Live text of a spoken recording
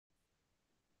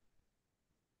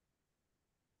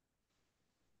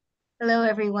Hello,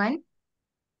 everyone,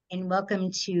 and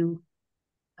welcome to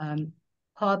um,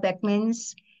 Paul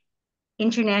Beckman's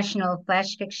International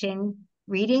Flash Fiction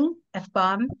Reading,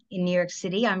 FBomb in New York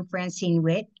City. I'm Francine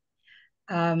Witte.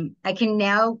 I can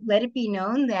now let it be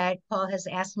known that Paul has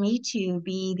asked me to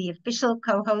be the official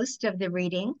co-host of the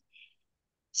reading.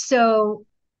 So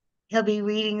he'll be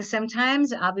reading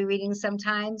sometimes, I'll be reading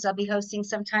sometimes, I'll be hosting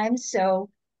sometimes. So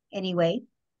anyway,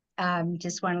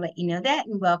 just want to let you know that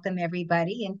and welcome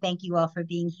everybody and thank you all for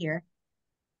being here.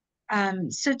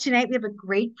 So tonight we have a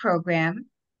great program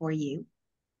for you,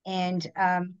 and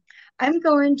I'm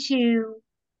going to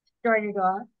start it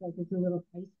off like it's a little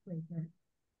icebreaker.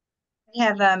 I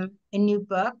have a new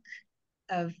book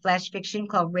of flash fiction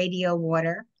called Radio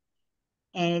Water,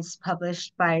 and it's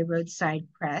published by Roadside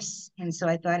Press. And so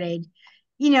I thought I'd,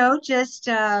 just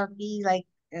be like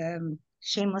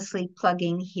shamelessly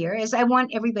plugging here, as I want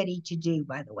everybody to do,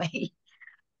 by the way.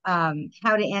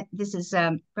 This is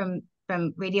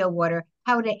from Radio Water,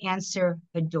 How to Answer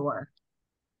a Door.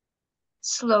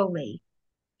 Slowly,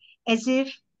 as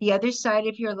if the other side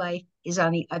of your life is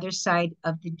on the other side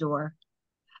of the door.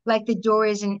 Like the door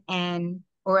is an and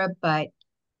or a but.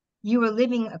 You were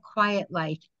living a quiet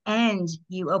life and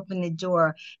you opened the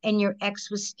door and your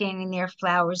ex was standing there,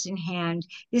 flowers in hand.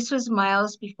 This was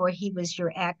miles before he was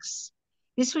your ex.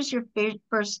 This was your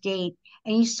first date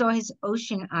and you saw his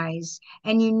ocean eyes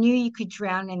and you knew you could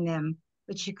drown in them,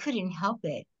 but you couldn't help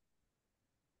it.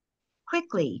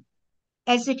 Quickly,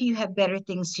 as if you have better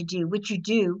things to do, which you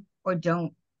do or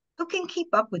don't. Who can keep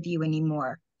up with you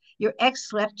anymore? Your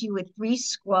ex left you with three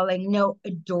squalling, no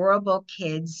adorable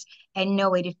kids and no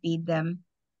way to feed them.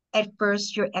 At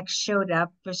first, your ex showed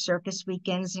up for circus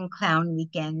weekends and clown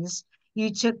weekends. You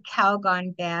took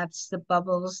Calgon baths, the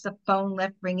bubbles, the phone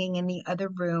left ringing in the other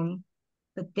room.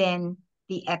 But then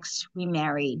the ex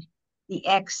remarried. The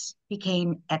ex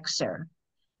became Xer.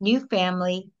 New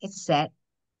family, it's set.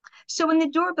 So when the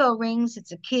doorbell rings,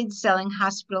 it's a kid selling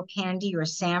hospital candy or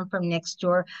Sam from next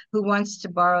door who wants to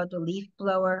borrow the leaf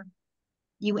blower.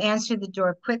 You answer the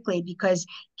door quickly because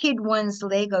kid one's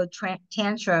Lego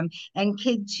tantrum and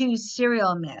kid two's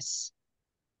cereal mess.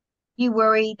 You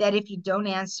worry that if you don't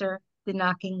answer, the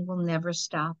knocking will never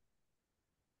stop.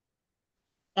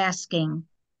 Asking,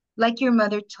 like your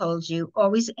mother told you,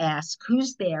 always ask,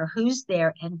 who's there?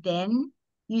 And then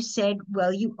you said,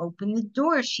 well, you open the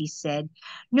door, she said.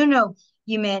 No,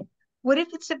 you meant, what if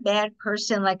it's a bad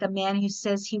person, like a man who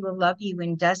says he will love you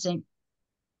and doesn't?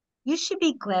 You should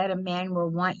be glad a man will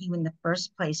want you in the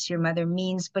first place, your mother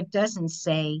means, but doesn't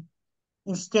say.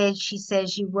 Instead, she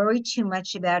says you worry too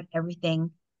much about everything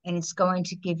and it's going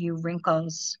to give you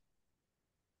wrinkles.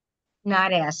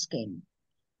 Not asking.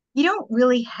 You don't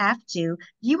really have to.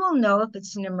 You will know if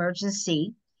it's an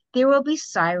emergency. There will be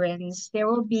sirens. There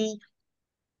will be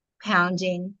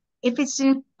pounding. If it's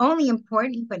only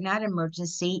important but not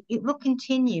emergency, it will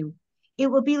continue.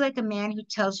 It will be like a man who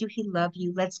tells you he loves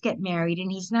you, let's get married,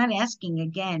 and he's not asking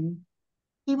again.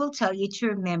 He will tell you to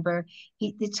remember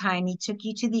the time he took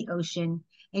you to the ocean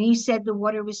and you said the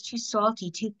water was too salty,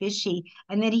 too fishy,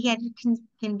 and that he had to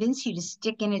convince you to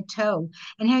stick in a toe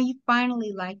and how you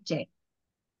finally liked it.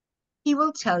 He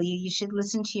will tell you you should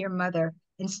listen to your mother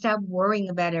and stop worrying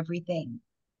about everything.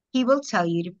 He will tell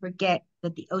you to forget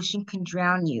that the ocean can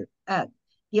drown you.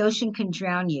 The ocean can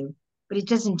drown you, but it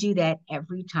doesn't do that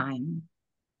every time.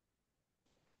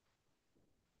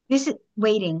 This is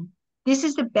waiting. This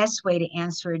is the best way to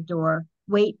answer a door.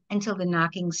 Wait until the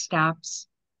knocking stops.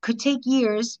 Could take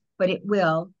years, but it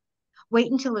will.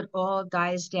 Wait until it all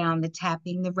dies down, the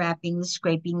tapping, the rapping, the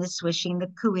scraping, the swishing,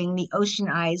 the cooing, the ocean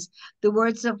eyes, the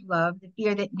words of love, the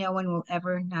fear that no one will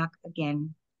ever knock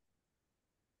again.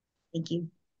 Thank you.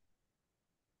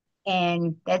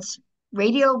 And that's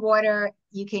Radio Water.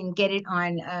 You can get it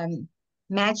on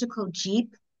Magical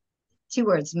Jeep, two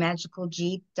words,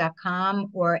 magicaljeep.com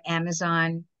or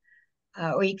Amazon,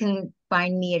 or you can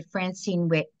find me at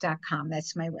francinewitte.com.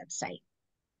 That's my website.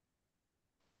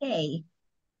 Hey,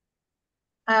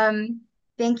 um,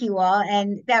 thank you all.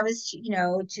 And that was,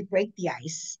 to break the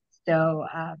ice. So,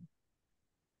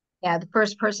 yeah, the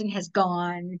first person has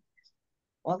gone,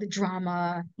 all the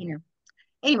drama.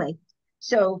 Anyway,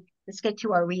 so let's get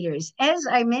to our readers. As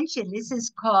I mentioned, this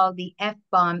is called the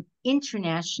F-Bomb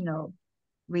International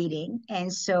Reading.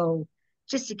 And so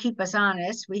just to keep us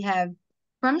honest, we have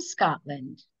from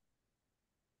Scotland,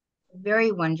 a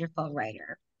very wonderful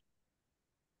writer,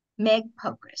 Meg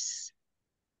Pokrass.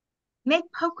 Meg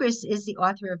Pokrass is the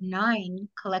author of 9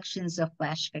 collections of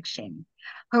flash fiction.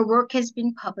 Her work has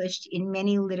been published in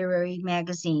many literary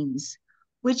magazines,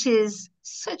 which is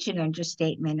such an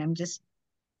understatement. I'm just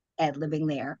ad-libbing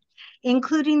there,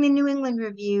 including the New England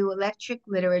Review, Electric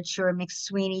Literature,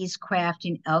 McSweeney's Craft,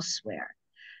 and elsewhere.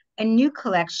 A new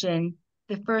collection,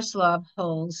 The First Law of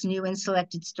Wholes, New and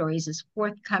Selected Stories, is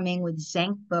forthcoming with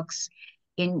Zank Books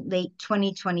in late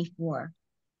 2024.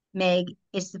 Meg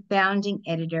is the founding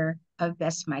editor of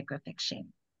Best Microfiction.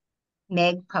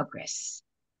 Meg Pokrass.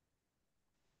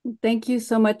 Thank you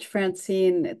so much,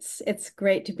 Francine. It's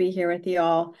great to be here with you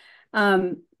all.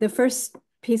 The first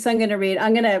piece I'm going to read,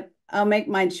 I'll make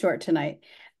mine short tonight.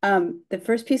 The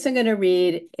first piece I'm going to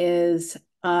read is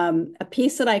a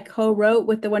piece that I co-wrote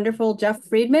with the wonderful Jeff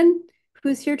Friedman,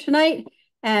 who's here tonight.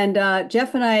 And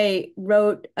Jeff and I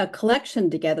wrote a collection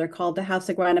together called The House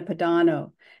of Grana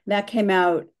Padano. That came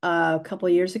out a couple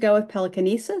of years ago with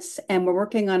Pelicanesis, and we're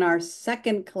working on our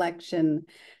second collection.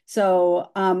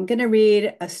 So I'm going to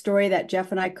read a story that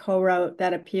Jeff and I co-wrote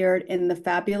that appeared in the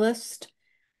Fabulist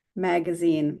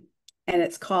magazine, and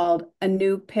it's called A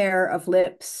New Pair of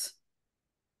Lips.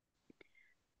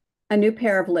 A New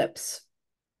Pair of Lips.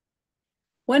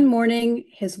 One morning,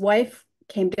 his wife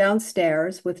came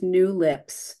downstairs with new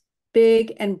lips,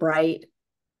 big and bright.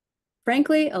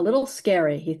 Frankly, a little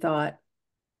scary, he thought.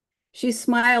 She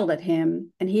smiled at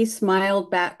him, and he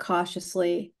smiled back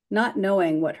cautiously, not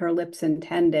knowing what her lips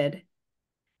intended.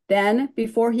 Then,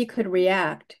 before he could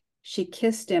react, she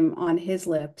kissed him on his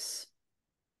lips.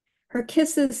 Her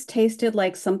kisses tasted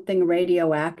like something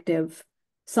radioactive,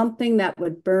 something that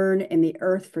would burn in the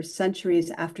earth for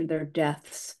centuries after their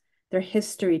deaths, their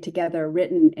history together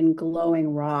written in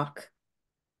glowing rock.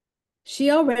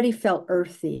 She already felt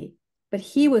earthy, but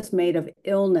he was made of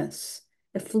illness,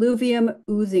 effluvium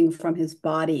oozing from his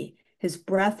body, his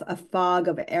breath a fog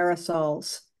of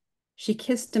aerosols. She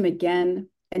kissed him again,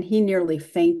 and he nearly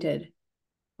fainted.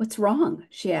 "What's wrong?"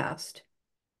 she asked.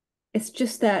 "It's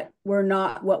just that we're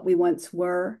not what we once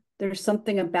were. There's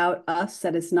something about us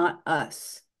that is not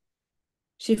us."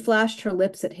 She flashed her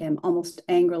lips at him almost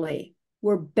angrily.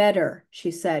 "We're better,"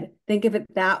 she said. "Think of it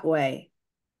that way."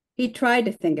 He tried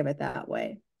to think of it that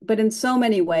way, but in so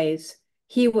many ways,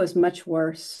 he was much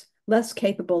worse, less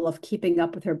capable of keeping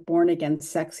up with her born-again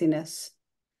sexiness.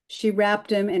 She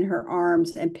wrapped him in her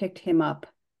arms and picked him up.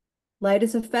 "Light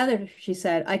as a feather," she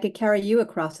said. "I could carry you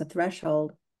across the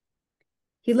threshold."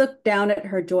 He looked down at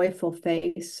her joyful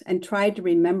face and tried to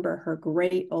remember her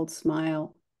great old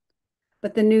smile,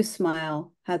 but the new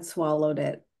smile had swallowed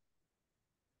it.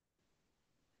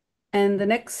 And the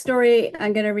next story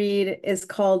I'm going to read is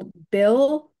called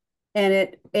Bill,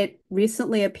 and it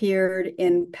recently appeared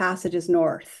in Passages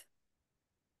North.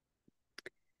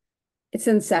 It's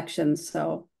in sections,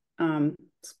 so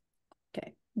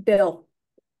okay. Bill.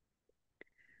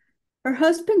 Her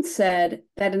husband said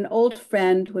that an old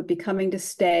friend would be coming to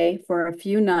stay for a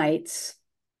few nights.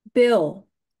 "Bill,"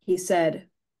 he said.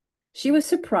 She was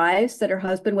surprised that her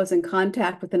husband was in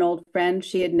contact with an old friend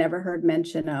she had never heard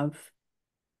mention of.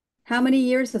 "How many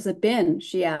years has it been?"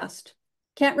 she asked.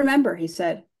 "Can't remember," he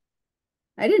said.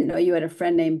 "I didn't know you had a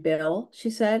friend named Bill," she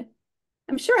said.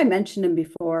 "I'm sure I mentioned him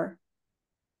before."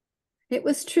 It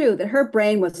was true that her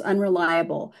brain was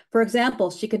unreliable. For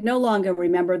example, she could no longer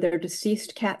remember their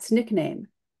deceased cat's nickname,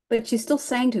 but she still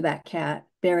sang to that cat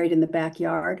buried in the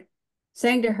backyard,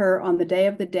 sang to her on the Day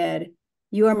of the Dead,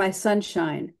 "You Are My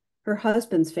Sunshine," her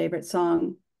husband's favorite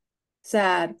song.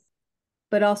 Sad,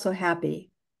 but also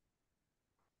happy.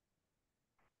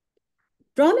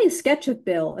 "Draw me a sketch of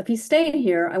Bill. If he's staying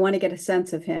here, I want to get a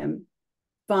sense of him."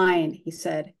 "Fine," he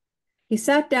said. He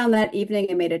sat down that evening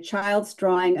and made a child's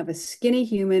drawing of a skinny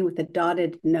human with a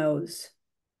dotted nose.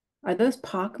 "Are those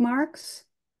pock marks?"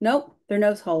 "Nope, they're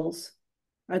nose holes."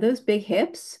 "Are those big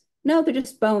hips?" "No, they're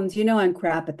just bones. You know I'm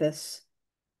crap at this."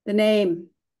 The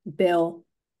name, Bill.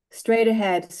 Straight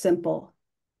ahead, simple.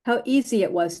 How easy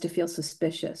it was to feel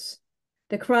suspicious.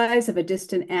 The cries of a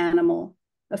distant animal,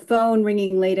 a phone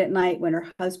ringing late at night when her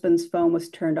husband's phone was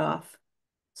turned off.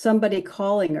 Somebody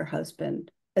calling her husband,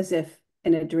 as if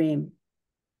in a dream.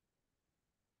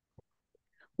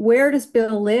 "Where does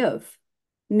Bill live?"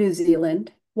 "New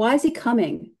Zealand." "Why is he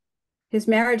coming?" "His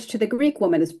marriage to the Greek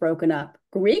woman is broken up."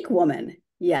 "Greek woman?"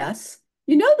 "Yes."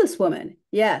 "You know this woman?"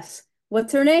 "Yes."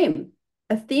 "What's her name?"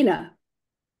 "Athena."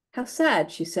 "How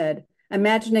sad," she said,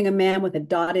 imagining a man with a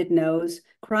dotted nose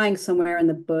crying somewhere in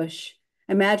the bush,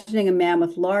 imagining a man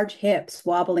with large hips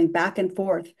wobbling back and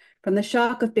forth from the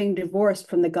shock of being divorced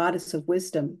from the goddess of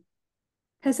wisdom.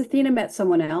 "Has Athena met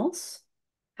someone else?"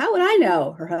 "How would I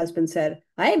know?" her husband said.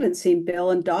 "I haven't seen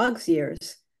Bill in dog's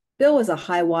years." "Bill was a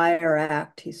high wire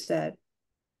act," he said.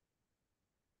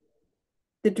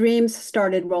 The dreams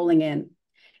started rolling in.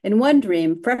 In one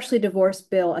dream, freshly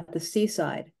divorced Bill at the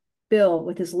seaside, Bill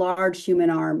with his large human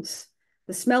arms.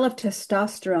 the smell of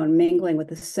testosterone mingling with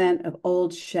the scent of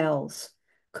old shells,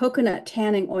 coconut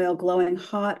tanning oil glowing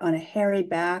hot on a hairy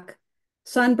back,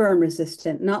 sunburn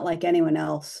resistant, not like anyone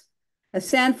else. A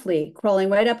sand flea crawling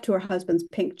right up to her husband's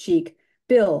pink cheek,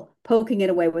 Bill poking it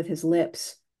away with his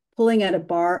lips, pulling out a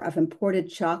bar of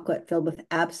imported chocolate filled with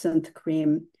absinthe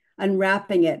cream,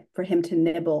 unwrapping it for him to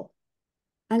nibble.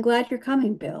 I'm glad you're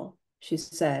coming, Bill, she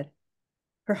said.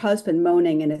 Her husband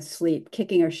moaning in his sleep,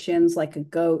 kicking her shins like a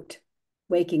goat,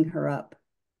 waking her up.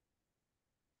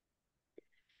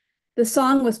 The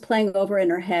song was playing over in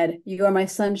her head, You Are My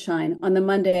Sunshine, on the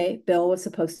Monday Bill was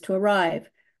supposed to arrive.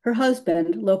 Her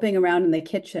husband loping around in the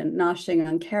kitchen, noshing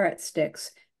on carrot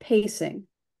sticks, pacing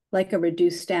like a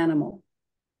reduced animal.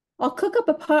 I'll cook up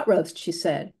a pot roast, she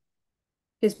said.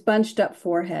 His bunched up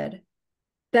forehead.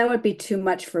 That would be too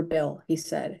much for Bill, he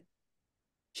said.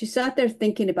 She sat there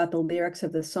thinking about the lyrics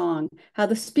of the song, how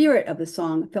the spirit of the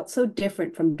song felt so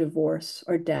different from divorce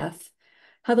or death,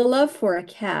 how the love for a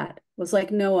cat was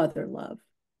like no other love.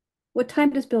 What time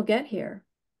does Bill get here?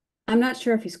 I'm not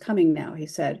sure if he's coming now, he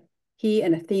said. He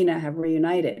and Athena have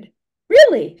reunited.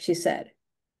 Really? She said.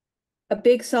 A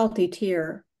big salty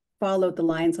tear followed the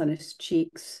lines on his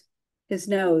cheeks, his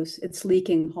nose, its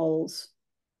leaking holes.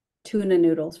 Tuna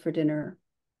noodles for dinner.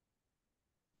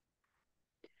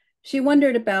 She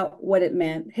wondered about what it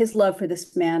meant, his love for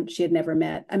this man she had never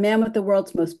met, a man with the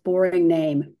world's most boring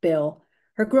name, Bill.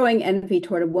 Her growing envy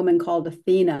toward a woman called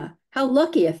Athena. How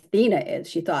lucky Athena is,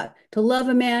 she thought, to love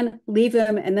a man, leave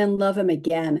him, and then love him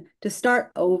again, to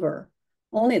start over.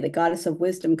 Only the goddess of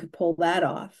wisdom could pull that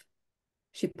off.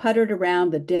 She puttered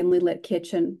around the dimly lit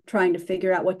kitchen, trying to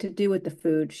figure out what to do with the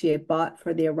food she had bought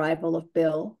for the arrival of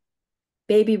Bill.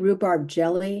 Baby rhubarb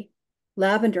jelly,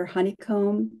 lavender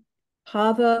honeycomb,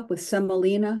 Hava with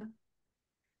semolina,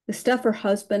 the stuff her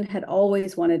husband had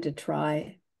always wanted to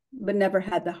try, but never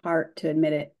had the heart to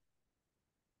admit it.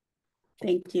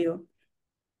 Thank you.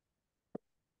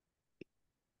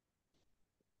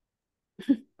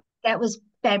 That was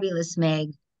fabulous,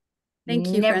 Meg. Thank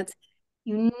you, Francine.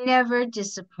 You never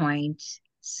disappoint.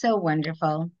 So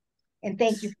wonderful. And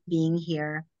thank you for being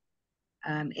here.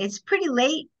 It's pretty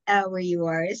late where you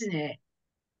are, isn't it?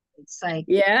 It's like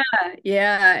yeah,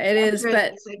 it is.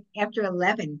 But it's like after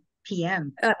 11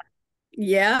 p.m.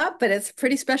 Yeah, but it's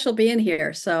pretty special being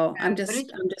here. So I'm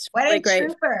just what really a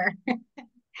grateful.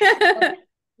 trooper.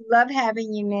 Love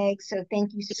having you, Meg. So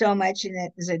thank you so much. And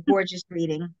it was a gorgeous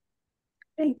reading.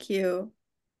 Thank you.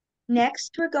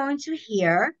 Next, we're going to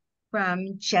hear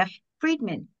from Jeff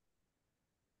Friedman.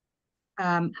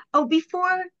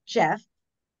 Before Jeff,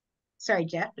 sorry,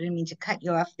 Jeff, I didn't mean to cut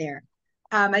you off there.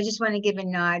 I just want to give a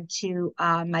nod to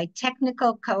my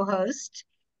technical co-host.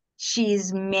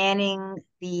 She's manning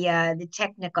the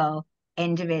technical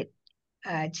end of it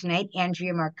tonight,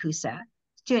 Andrea Marcusa.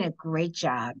 She's doing a great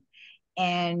job.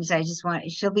 And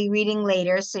she'll be reading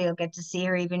later, so you'll get to see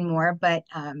her even more. But,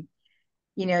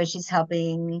 she's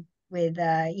helping with,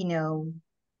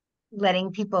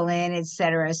 letting people in,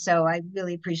 etc. So I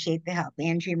really appreciate the help,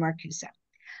 Andrea Marcusa.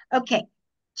 Okay,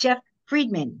 Jeff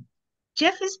Friedman.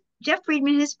 Jeff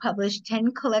Friedman has published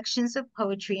 10 collections of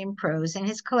poetry and prose and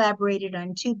has collaborated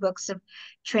on 2 books of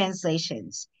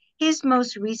translations. His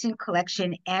most recent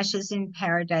collection, Ashes in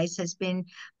Paradise, has been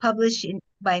published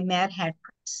by Mad Hat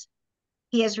Press.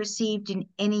 He has received an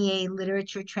NEA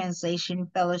Literature Translation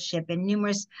Fellowship and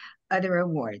numerous other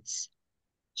awards.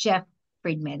 Jeff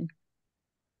Friedman.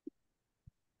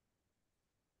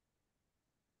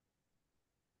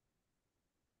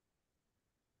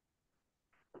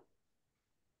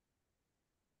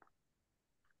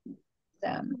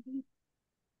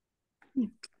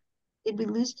 Did we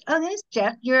lose? Oh, there's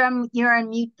Jeff. You're on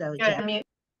mute though, Jeff.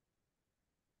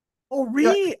 Oh,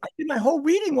 really? I did my whole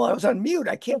reading while I was on mute.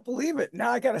 I can't believe it.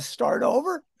 Now I got to start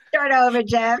over. Start over,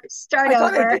 Jeff. Start I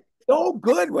thought over. I did so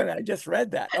good when I just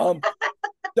read that.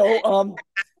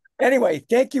 Anyway,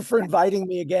 thank you for inviting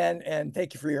me again, and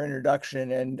thank you for your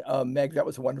introduction. And Meg, that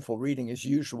was a wonderful reading as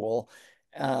usual.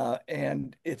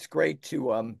 And it's great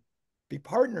to be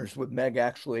partners with Meg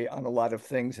actually on a lot of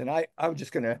things. And I have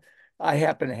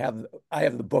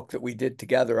the book that we did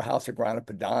together, House of Grana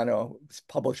Padano. It was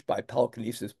published by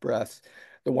Peloponnesus Press,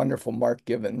 the wonderful Mark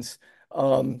Givens.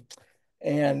 And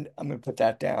I'm going to put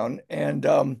that down. And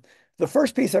the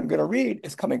first piece I'm going to read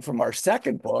is coming from our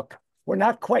second book. We're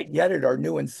not quite yet at our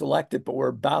new and selected, but we're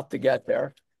about to get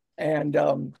there. And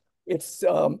it's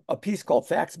a piece called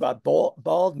Facts About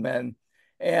Bald Men.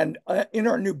 And in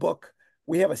our new book,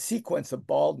 we have a sequence of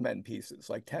bald men pieces,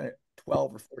 like 10,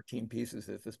 12 or 14 pieces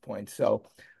at this point. So,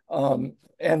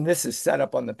 and this is set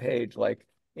up on the page like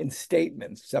in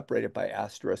statements separated by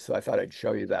asterisks. So I thought I'd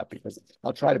show you that because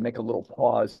I'll try to make a little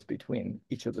pause between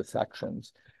each of the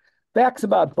sections. Facts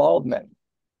about bald men.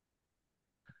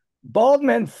 Bald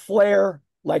men flare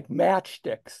like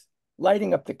matchsticks,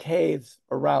 lighting up the caves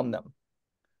around them.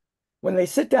 When they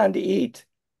sit down to eat,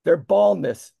 their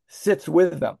baldness sits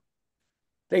with them.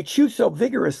 They chew so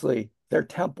vigorously, their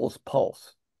temples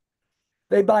pulse.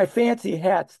 They buy fancy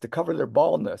hats to cover their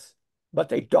baldness, but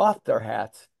they doff their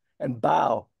hats and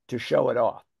bow to show it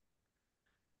off.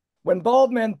 When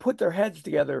bald men put their heads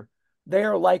together, they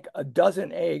are like a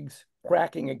dozen eggs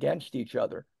cracking against each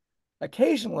other.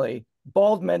 Occasionally,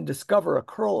 bald men discover a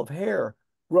curl of hair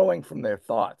growing from their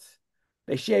thoughts.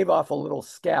 They shave off a little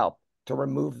scalp to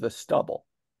remove the stubble.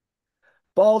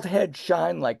 Bald heads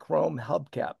shine like chrome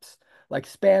hubcaps, like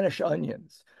Spanish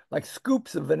onions, like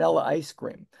scoops of vanilla ice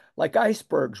cream, like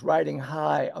icebergs riding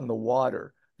high on the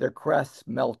water, their crests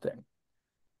melting.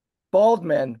 Bald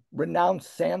men renounce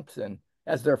Samson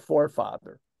as their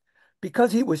forefather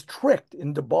because he was tricked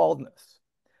into baldness.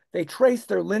 They trace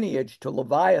their lineage to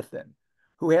Leviathan,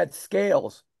 who had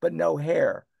scales but no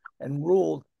hair and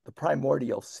ruled the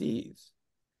primordial seas.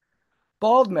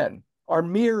 Bald men are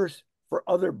mirrors for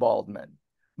other bald men,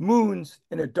 moons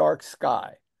in a dark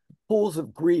sky, pools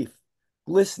of grief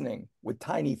glistening with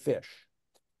tiny fish.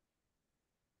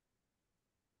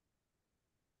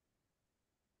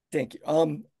 Thank you.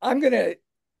 I'm going to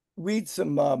read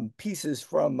some pieces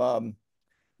from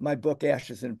my book,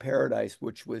 Ashes in Paradise,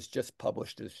 which was just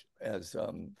published as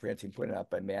Francine pointed out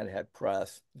by Mad Hat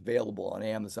Press, available on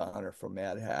Amazon or from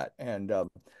Mad Hat. And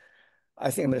I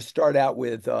think I'm going to start out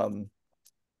with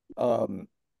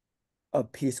a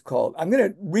piece called, I'm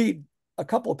going to read a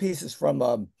couple of pieces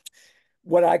from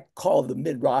what I call the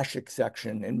Midrashic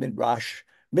section, and Midrashim,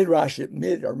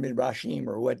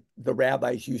 or what the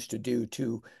rabbis used to do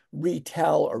to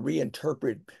retell or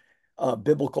reinterpret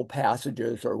biblical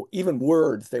passages or even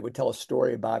words. They would tell a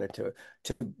story about it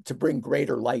to bring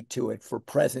greater light to it for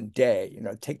present day. You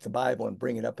know, take the Bible and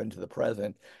bring it up into the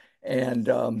present. And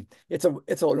it's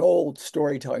an old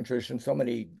storytelling tradition. So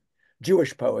many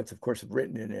Jewish poets, of course, have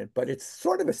written in it, but it's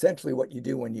sort of essentially what you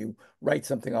do when you write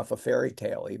something off a fairy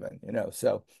tale, even, you know.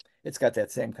 So it's got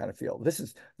that same kind of feel.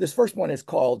 This first one is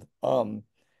called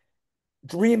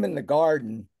Dream in the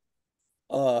Garden,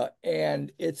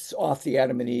 and it's off the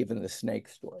Adam and Eve and the snake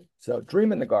story. So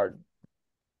Dream in the Garden.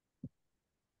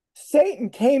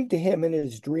 Satan came to him in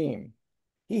his dream.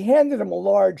 He handed him a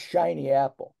large, shiny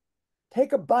apple.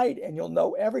 Take a bite and you'll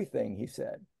know everything, he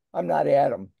said. I'm not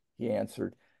Adam, he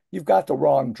answered. You've got the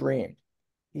wrong dream.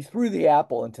 He threw the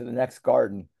apple into the next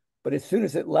garden, but as soon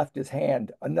as it left his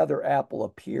hand, another apple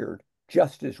appeared,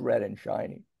 just as red and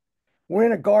shiny. We're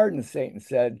in a garden, Satan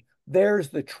said. There's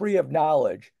the tree of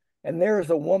knowledge, and there's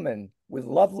a woman with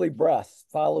lovely breasts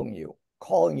following you,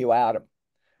 calling you Adam.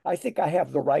 I think I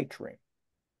have the right dream.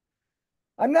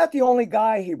 I'm not the only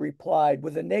guy, he replied,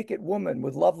 with a naked woman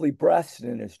with lovely breasts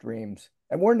in his dreams,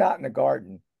 and we're not in a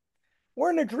garden.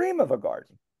 We're in a dream of a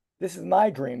garden. This is my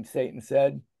dream, Satan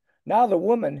said. Now the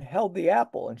woman held the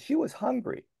apple, and she was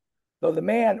hungry. Though the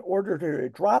man ordered her to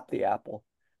drop the apple,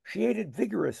 she ate it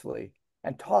vigorously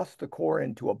and tossed the core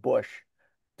into a bush.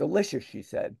 Delicious, she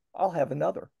said. I'll have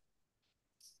another.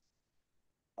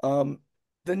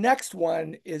 The next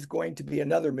one is going to be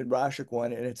another Midrashic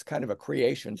one, and it's kind of a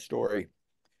creation story.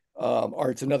 Or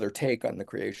it's another take on the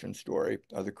creation story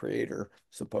of the creator,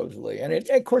 supposedly. And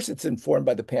of course, it's informed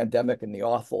by the pandemic and the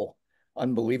awful,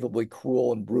 unbelievably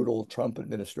cruel and brutal Trump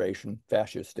administration,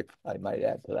 fascistic, I might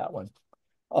add to that one,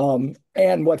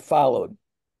 and what followed.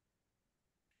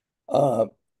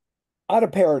 Out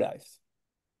of paradise.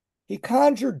 He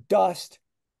conjured dust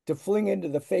to fling into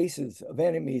the faces of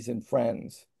enemies and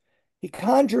friends. He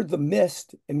conjured the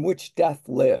mist in which death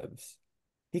lives.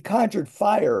 He conjured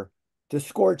fire to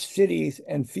scorch cities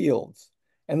and fields,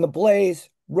 and the blaze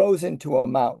rose into a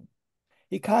mountain.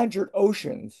 He conjured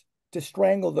oceans to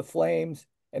strangle the flames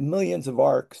and millions of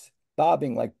arcs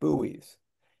bobbing like buoys.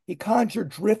 He conjured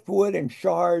driftwood and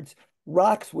shards,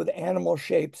 rocks with animal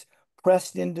shapes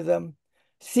pressed into them,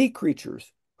 sea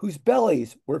creatures whose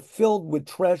bellies were filled with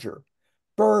treasure,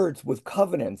 birds with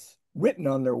covenants written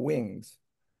on their wings.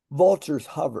 Vultures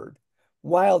hovered,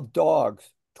 wild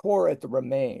dogs tore at the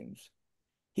remains.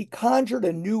 He conjured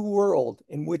a new world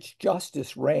in which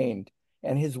justice reigned,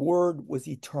 and his word was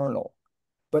eternal,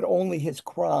 but only his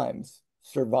crimes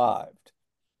survived.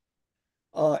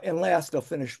 And last, I'll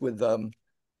finish with,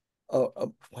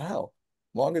 wow,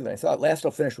 longer than I thought. Last,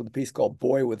 I'll finish with a piece called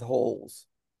Boy with Holes.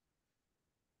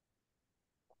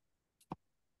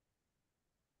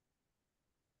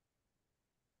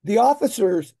 The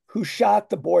officers who shot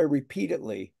the boy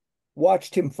repeatedly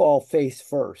watched him fall face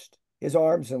first, his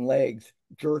arms and legs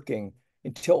jerking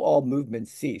until all movement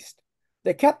ceased.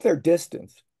 They kept their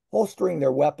distance, holstering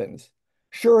their weapons,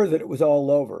 sure that it was all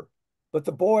over. But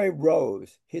the boy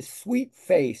rose, his sweet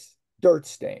face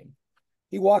dirt-stained.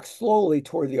 He walked slowly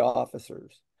toward the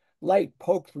officers. Light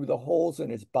poked through the holes in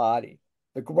his body.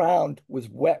 The ground was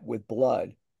wet with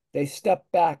blood. They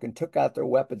stepped back and took out their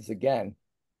weapons again.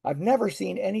 I've never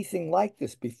seen anything like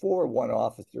this before, one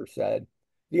officer said.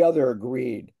 The other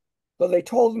agreed. Though they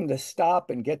told him to stop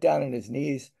and get down on his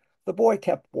knees, the boy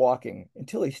kept walking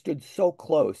until he stood so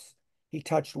close he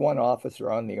touched one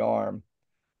officer on the arm.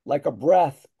 Like a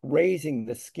breath grazing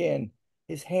the skin,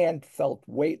 his hand felt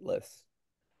weightless.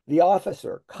 The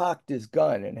officer cocked his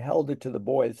gun and held it to the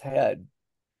boy's head.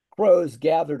 Crows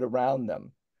gathered around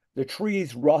them. The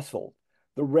trees rustled.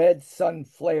 The red sun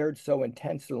flared so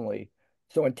intensely,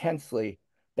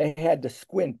 they had to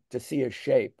squint to see his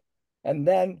shape. And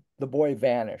then the boy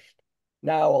vanished.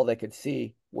 Now all they could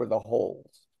see were the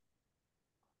holes.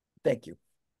 Thank you.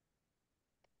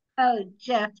 Oh,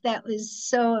 Jeff, that was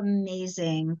so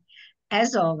amazing,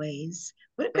 as always.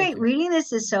 What a Thank great you. reading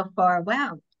this is so far.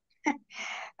 Wow.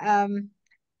 Um,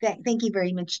 thank you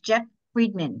very much, Jeff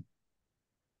Friedman.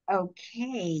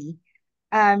 Okay.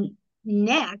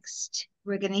 Next,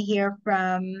 we're going to hear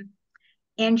from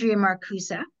Andrea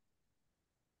Marcusa.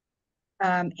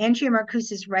 Andrea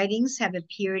Marcusa's writings have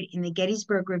appeared in the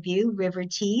Gettysburg Review, River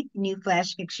Teeth, New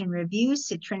Flash Fiction Review,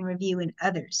 Citron Review, and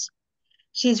others.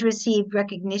 She has received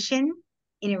recognition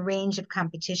in a range of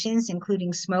competitions,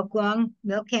 including Smoke Long,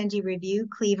 Milk Candy Review,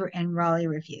 Cleaver, and Raleigh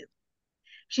Review.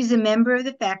 She's a member of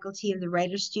the faculty of the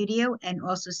Writer's Studio and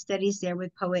also studies there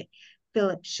with poet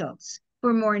Philip Schultz.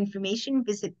 For more information,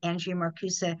 visit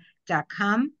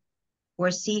AndreaMarcusa.com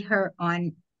or see her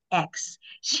on X.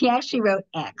 She actually wrote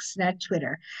X, not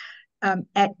Twitter,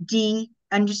 at D_Marcusa.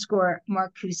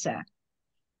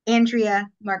 Andrea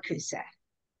Marcusa.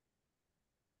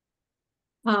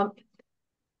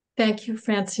 Thank you,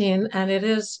 Francine. And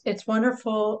it's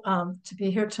wonderful to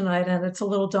be here tonight. And it's a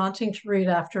little daunting to read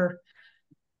after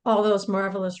all those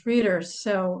marvelous readers.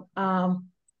 So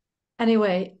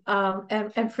anyway,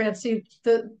 and Francine,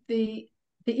 the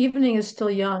evening is still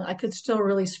young. I could still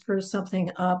really screw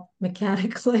something up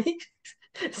mechanically.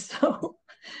 So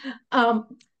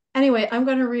anyway, I'm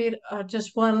going to read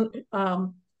just one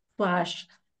flash,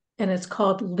 and it's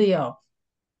called Leo.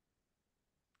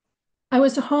 I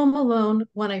was home alone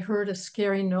when I heard a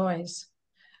scary noise.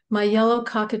 My yellow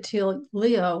cockatiel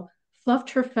Leo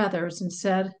fluffed her feathers and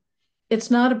said, "It's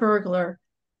not a burglar.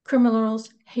 Criminals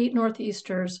hate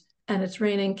Northeasters, and it's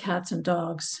raining cats and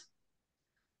dogs."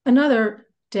 Another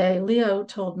day, Leo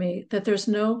told me that there's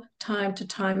no time to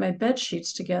tie my bed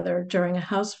sheets together during a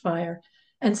house fire,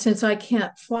 and since I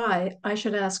can't fly, I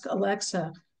should ask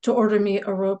Alexa to order me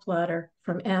a rope ladder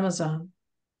from Amazon.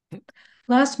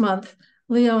 Last month,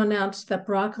 Leo announced that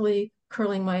broccoli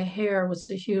curling my hair was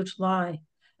a huge lie,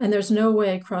 and there's no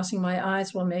way crossing my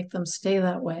eyes will make them stay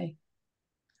that way.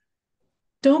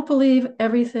 Don't believe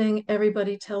everything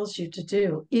everybody tells you to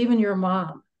do, even your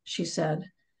mom, she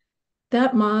said.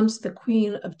 That mom's the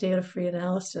queen of data-free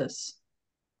analysis.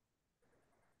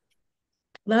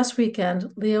 Last weekend,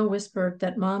 Leo whispered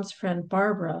that mom's friend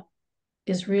Barbara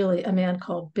is really a man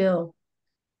called Bill.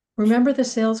 Remember the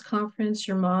sales conference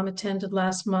your mom attended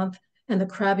last month and the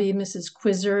crabby Mrs.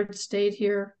 Quizzard stayed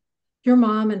here? Your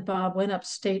mom and Bob went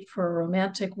upstate for a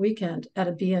romantic weekend at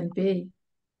a B&B.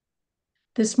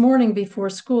 This morning before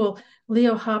school,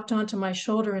 Leo hopped onto my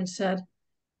shoulder and said,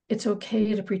 "It's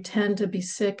okay to pretend to be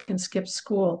sick and skip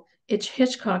school. It's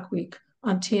Hitchcock week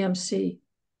on TMC.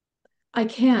 I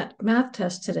can't, math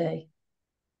test today."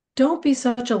 Don't be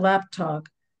such a lapdog.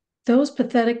 Those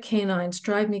pathetic canines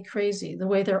drive me crazy, the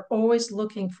way they're always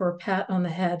looking for a pat on the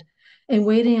head and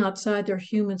waiting outside their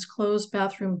human's closed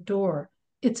bathroom door.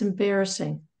 It's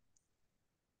embarrassing.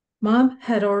 Mom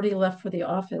had already left for the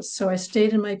office, so I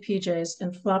stayed in my PJs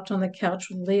and flopped on the couch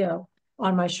with Leo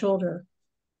on my shoulder.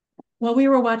 While we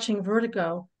were watching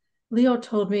Vertigo, Leo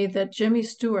told me that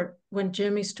when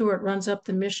Jimmy Stewart runs up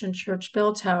the Mission Church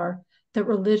bell tower, that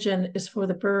religion is for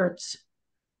the birds.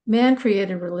 Man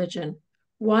created religion.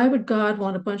 Why would God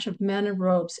want a bunch of men in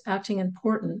robes acting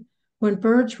important when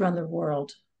birds run the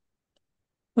world?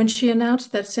 When she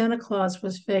announced that Santa Claus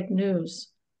was fake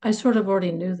news, I sort of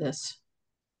already knew this.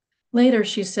 Later,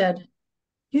 she said,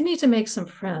 "You need to make some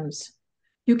friends.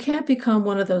 You can't become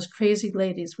one of those crazy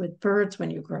ladies with birds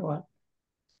when you grow up."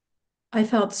 I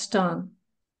felt stung.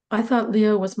 I thought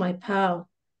Leo was my pal.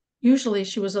 Usually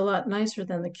she was a lot nicer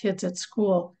than the kids at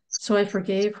school, so I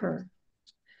forgave her.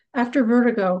 After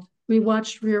Vertigo, we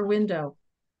watched Rear Window.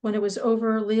 When it was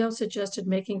over, Leo suggested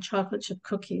making chocolate chip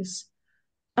cookies.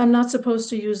 I'm not supposed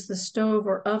to use the stove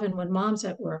or oven when mom's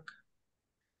at work.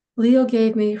 Leo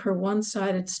gave me her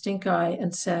one-sided stink eye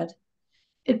and said,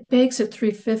 it bakes at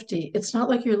 350. It's not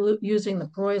like you're using the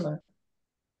broiler.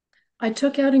 I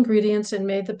took out ingredients and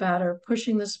made the batter,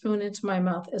 pushing the spoon into my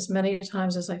mouth as many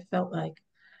times as I felt like.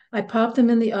 I popped them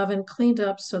in the oven, cleaned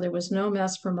up so there was no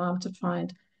mess for mom to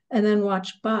find, and then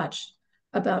watched Botched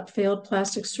about failed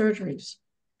plastic surgeries.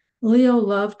 Leo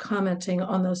loved commenting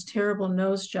on those terrible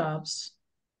nose jobs.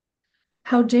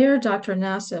 How dare Dr.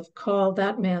 Nassif call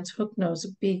that man's hook nose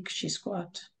a beak, she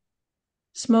squawked.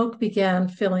 Smoke began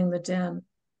filling the den.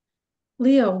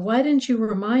 Leo, why didn't you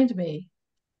remind me?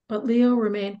 But Leo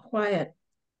remained quiet,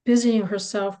 busying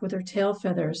herself with her tail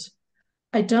feathers.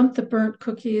 I dumped the burnt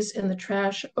cookies in the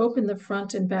trash, opened the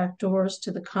front and back doors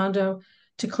to the condo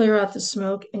to clear out the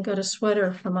smoke, and got a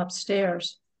sweater from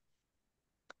upstairs.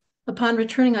 Upon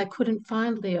returning, I couldn't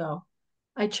find Leo.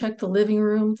 I checked the living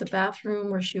room, the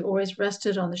bathroom where she always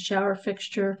rested on the shower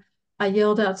fixture. I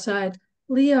yelled outside,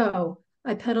 Leo!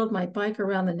 I pedaled my bike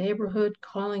around the neighborhood,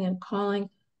 calling and calling.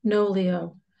 No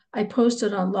Leo. I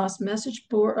posted on lost message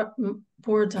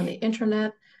boards on the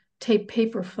internet, taped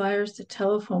paper flyers to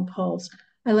telephone poles.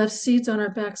 I left seeds on her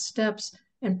back steps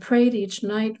and prayed each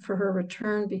night for her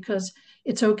return because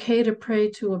it's okay to pray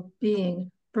to a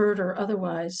being, bird or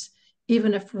otherwise,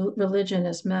 even if religion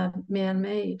is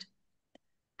man-made.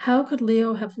 How could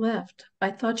Leo have left? I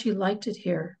thought she liked it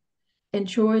here,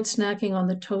 enjoyed snacking on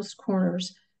the toast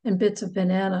corners and bits of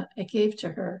banana I gave to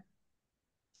her.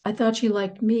 I thought she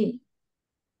liked me.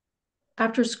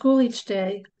 After school each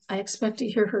day, I expect to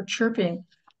hear her chirping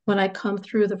when I come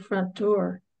through the front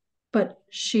door, but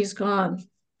she's gone.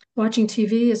 Watching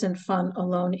TV isn't fun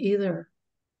alone either.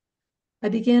 I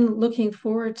began looking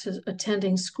forward to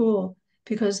attending school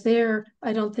because there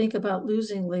I don't think about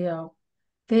losing Leo.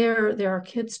 There are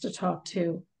kids to talk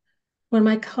to. When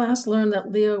my class learned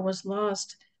that Leo was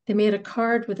lost, they made a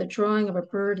card with a drawing of a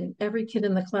bird and every kid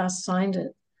in the class signed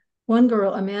it. One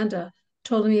girl, Amanda,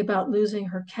 told me about losing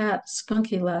her cat,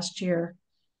 Skunky, last year.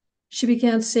 She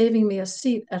began saving me a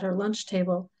seat at her lunch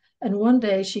table, and one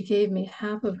day she gave me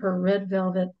half of her red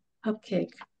velvet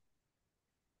cupcake.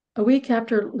 A week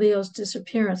after Leo's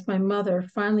disappearance, my mother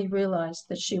finally realized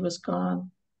that she was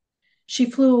gone. She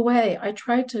flew away. I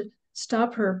tried to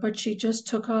stop her, but she just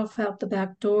took off out the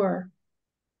back door.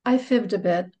 I fibbed a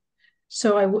bit,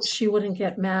 so she wouldn't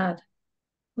get mad.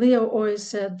 Leo always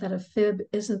said that a fib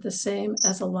isn't the same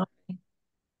as a lie.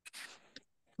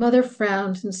 Mother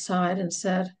frowned and sighed and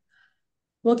said,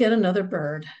 we'll get another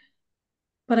bird.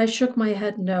 But I shook my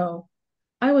head no.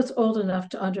 I was old enough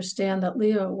to understand that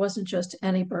Leo wasn't just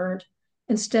any bird.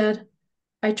 Instead,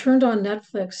 I turned on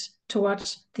Netflix to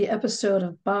watch the episode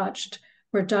of Botched,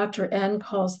 where Dr. N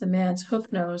calls the man's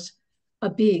hook nose a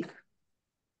beak.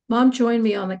 Mom joined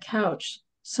me on the couch,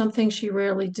 something she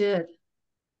rarely did.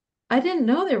 I didn't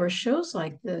know there were shows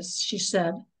like this, she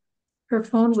said. Her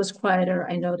phone was quieter,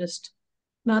 I noticed.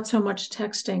 Not so much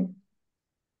texting.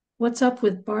 What's up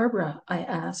with Barbara? I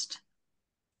asked.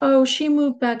 Oh, she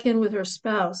moved back in with her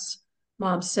spouse,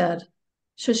 Mom said.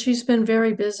 So she's been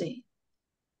very busy.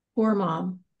 Poor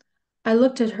Mom. I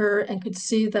looked at her and could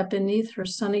see that beneath her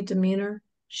sunny demeanor,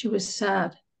 she was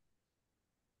sad.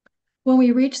 When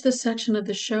we reached the section of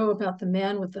the show about the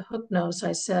man with the hook nose,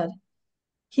 I said,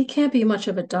 he can't be much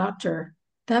of a doctor.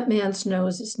 That man's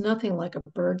nose is nothing like a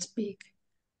bird's beak.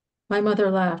 My mother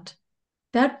laughed.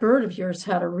 That bird of yours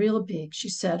had a real beak, she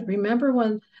said. Remember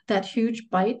when that huge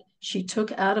bite she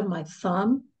took out of my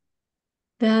thumb?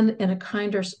 Then in a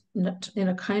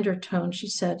kinder tone, she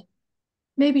said,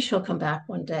 maybe she'll come back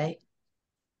one day.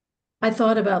 I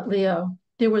thought about Leo.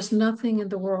 There was nothing in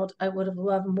the world I would have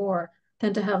loved more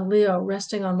than to have Leo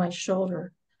resting on my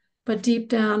shoulder. But deep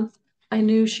down, I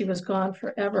knew she was gone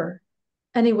forever.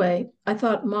 Anyway, I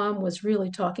thought Mom was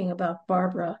really talking about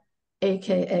Barbara,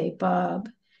 AKA Bob,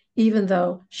 even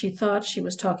though she thought she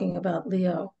was talking about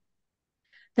Leo.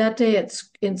 That day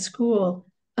in school,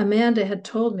 Amanda had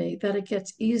told me that it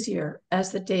gets easier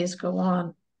as the days go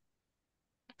on.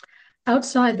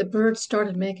 Outside, the birds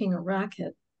started making a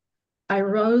racket. I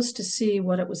rose to see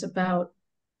what it was about.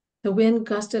 The wind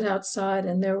gusted outside,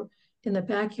 and there in the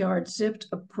backyard zipped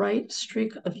a bright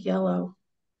streak of yellow.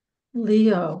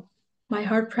 Leo. My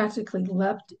heart practically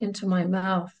leapt into my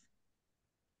mouth.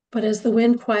 But as the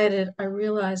wind quieted, I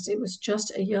realized it was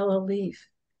just a yellow leaf,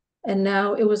 and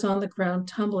now it was on the ground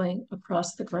tumbling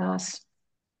across the grass.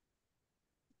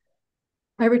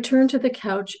 I returned to the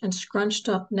couch and scrunched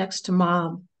up next to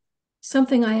Mom,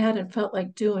 something I hadn't felt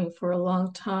like doing for a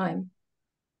long time.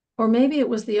 Or maybe it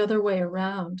was the other way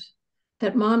around,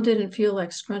 that Mom didn't feel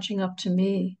like scrunching up to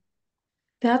me.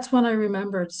 That's when I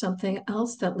remembered something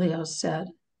else that Leo said.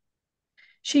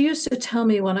 She used to tell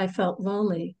me when I felt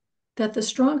lonely that the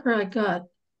stronger I got,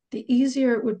 the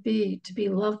easier it would be to be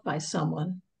loved by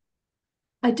someone.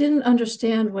 I didn't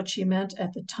understand what she meant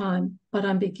at the time, but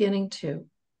I'm beginning to.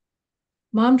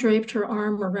 Mom draped her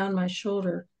arm around my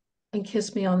shoulder and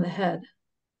kissed me on the head.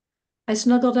 I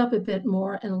snuggled up a bit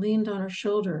more and leaned on her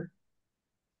shoulder.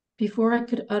 Before I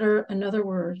could utter another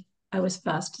word, I was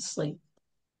fast asleep.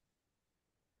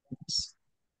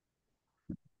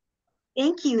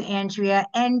 Thank you, Andrea.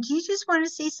 And do you just want to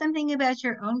say something about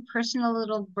your own personal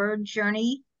little bird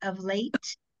journey of late?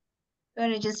 You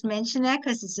want to just mention that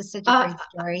because it's just such a great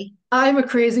story. I'm a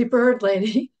crazy bird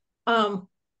lady.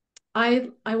 I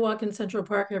walk in Central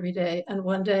Park every day, and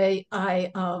one day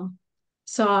I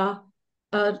saw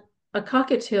a, a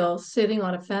cockatiel sitting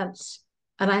on a fence,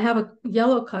 and I have a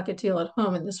yellow cockatiel at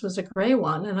home, and this was a gray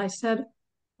one. And I said,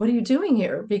 "What are you doing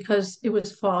here?" Because it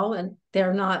was fall and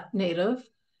they're not native.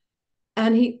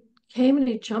 And he came and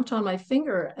he jumped on my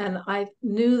finger, and I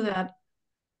knew that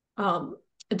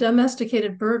a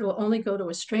domesticated bird will only go to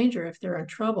a stranger if they're in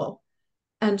trouble.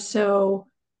 And so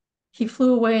he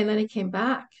flew away and then he came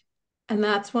back. And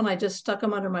that's when I just stuck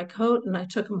him under my coat and I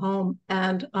took him home.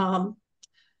 And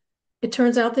it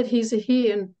turns out that he's a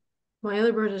he and my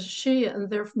other bird is a she, and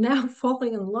they're now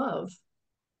falling in love.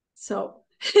 So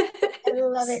I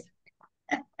love it.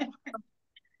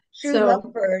 True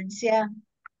love birds, yeah.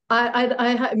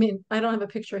 I mean, I don't have a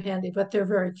picture handy, but they're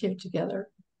very cute together.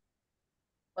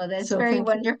 Well, that's very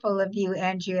wonderful of you,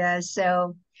 Andrea.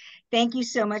 So thank you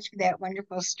so much for that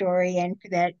wonderful story and for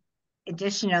that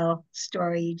additional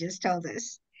story you just told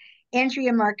us.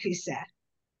 Andrea Marcusa.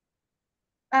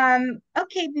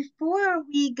 Okay, before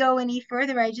we go any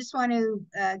further, I just want to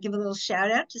give a little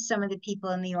shout out to some of the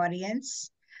people in the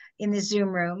audience in the Zoom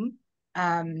room.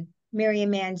 Miriam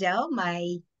Mandel,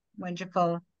 my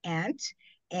wonderful aunt,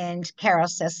 and Carol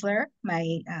Sessler,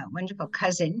 my wonderful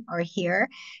cousin, are here.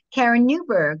 Karen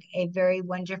Newberg, a very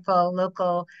wonderful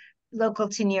local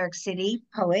to New York City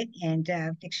poet and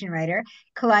fiction writer.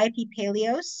 Calliope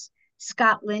Paleos,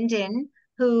 Scott Linden,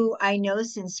 who I know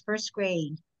since first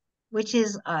grade, which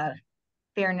is a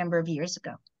fair number of years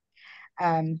ago.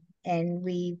 And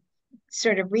we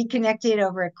sort of reconnected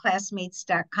over at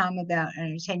classmates.com about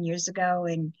 10 years ago.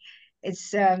 And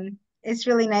it's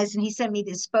really nice. And he sent me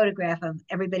this photograph of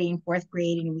everybody in fourth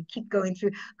grade, and we keep going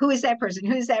through, who is that person?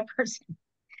 Who is that person?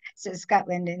 So Scott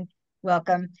Linden,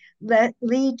 welcome.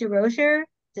 Lee DeRosier,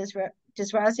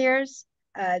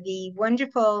 the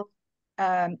wonderful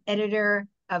editor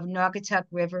of Naugatuck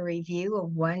River Review, a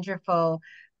wonderful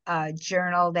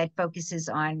journal that focuses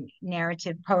on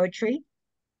narrative poetry.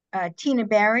 Tina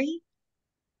Barry,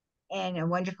 and a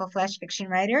wonderful flash fiction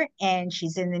writer, and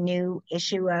she's in the new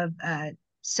issue of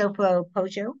Sofo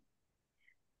Pojo,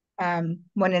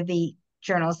 one of the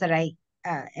journals that I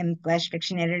am flash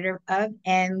fiction editor of,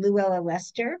 and Luella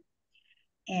Lester.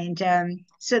 And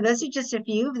so those are just a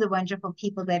few of the wonderful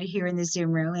people that are here in the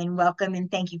Zoom room, and welcome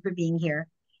and thank you for being here.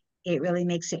 It really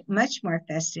makes it much more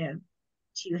festive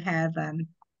to have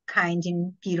kind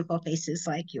and beautiful faces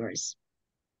like yours.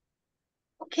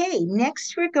 Okay,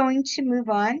 next we're going to move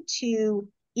on to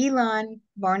Elan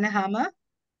Barnahama.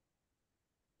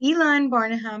 Elan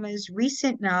Barnahama's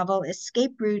recent novel,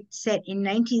 Escape Route, set in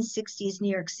 1960s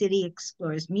New York City,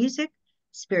 explores music,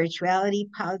 spirituality,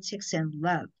 politics, and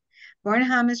love.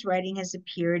 Barnahama's writing has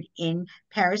appeared in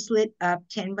Paris Lit Up,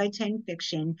 10 by 10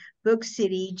 Fiction, Book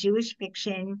City, Jewish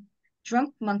Fiction,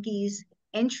 Drunk Monkeys,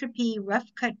 Entropy, Rough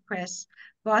Cut Press,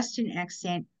 Boston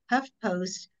Accent,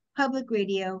 HuffPost, Public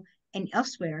Radio, and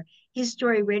elsewhere. His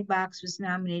story Redbox was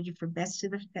nominated for Best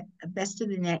of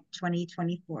the Net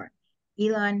 2024.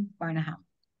 Elan Barnahama.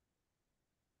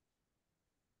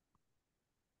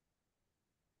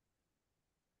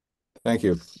 Thank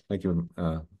you,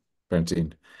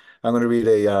 Francine. I'm going to read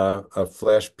a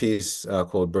flash piece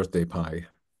called "Birthday Pie."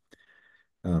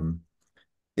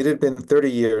 It had been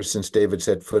 30 years since David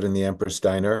set foot in the Empress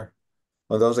Diner.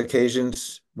 On those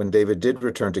occasions, when David did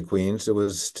return to Queens, it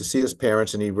was to see his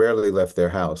parents, and he rarely left their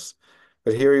house.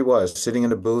 But here he was, sitting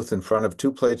in a booth in front of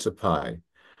 2 plates of pie,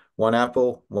 1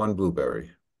 apple, 1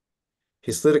 blueberry.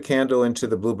 He slid a candle into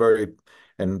the blueberry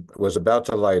and was about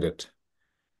to light it.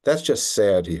 "That's just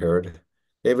sad," he heard.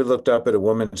 David looked up at a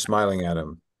woman smiling at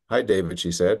him. "Hi, David,"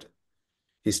 she said.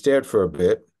 He stared for a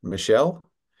bit. "Michelle?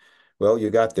 Well, you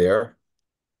got there."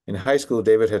 In high school,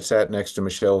 David had sat next to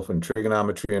Michelle in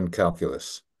trigonometry and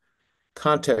calculus.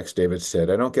 "Context," David said.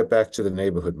 "I don't get back to the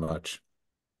neighborhood much."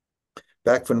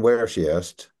 "Back from where?" she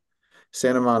asked.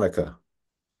 Santa Monica.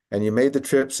 And you made the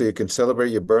trip so you can celebrate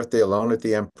your birthday alone at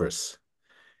the Empress.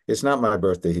 It's not my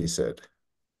birthday, he said.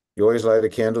 You always light a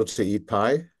candle to eat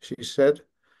pie, she said.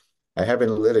 I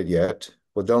haven't lit it yet.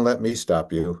 Well, don't let me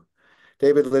stop you.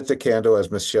 David lit the candle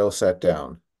as Michelle sat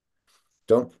down.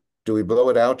 Do we blow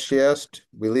it out, she asked.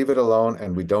 We leave it alone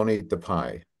and we don't eat the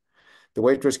pie. The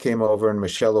waitress came over and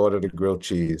Michelle ordered a grilled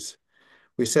cheese.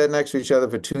 We sat next to each other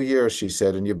for 2 years, she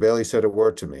said, and you barely said a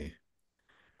word to me.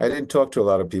 I didn't talk to a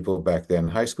lot of people back then.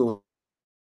 High school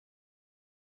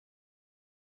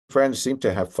friends seemed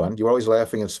to have fun. You were always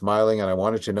laughing and smiling, and I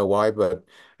wanted to know why, but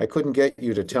I couldn't get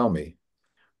you to tell me.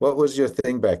 What was your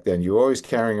thing back then? You were always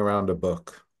carrying around a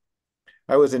book.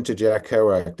 I was into Jack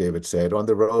Kerouac, David said. On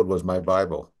the road was my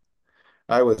Bible.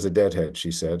 I was a deadhead,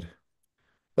 she said.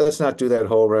 Let's not do that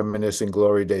whole reminiscing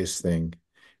glory days thing.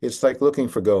 It's like looking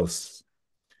for ghosts.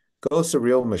 Ghosts are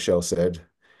real, Michelle said.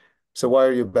 So why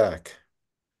are you back?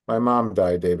 My mom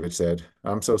died, David said.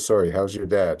 I'm so sorry. How's your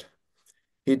dad?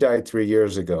 He died 3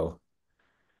 years ago.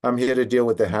 I'm here to deal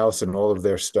with the house and all of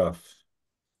their stuff.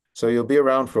 So you'll be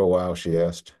around for a while, she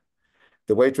asked.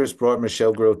 The waitress brought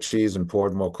Michelle grilled cheese and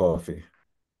poured more coffee.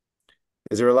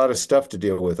 Is there a lot of stuff to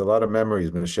deal with, a lot of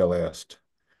memories, Michelle asked.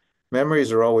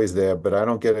 Memories are always there, but I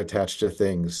don't get attached to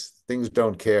things. Things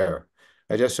don't care.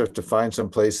 I just have to find some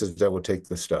places that will take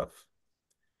the stuff.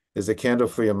 Is the candle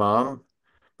for your mom?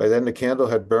 By then the candle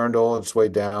had burned all its way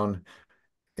down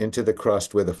into the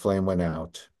crust where the flame went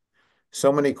out.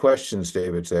 So many questions,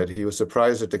 David said. He was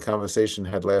surprised that the conversation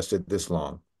had lasted this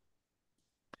long.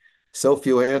 So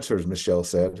few answers, Michelle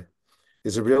said.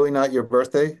 Is it really not your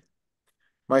birthday?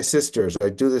 My sister's. I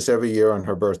do this every year on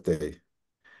her birthday.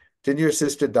 Didn't your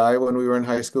sister die when we were in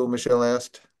high school? Michelle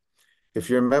asked. If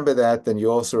you remember that, then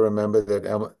you also remember that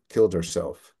Emma killed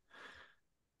herself.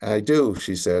 I do,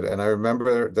 she said, and I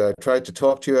remember that I tried to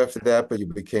talk to you after that, but you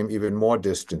became even more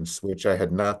distant, which I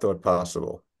had not thought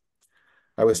possible.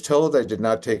 I was told I did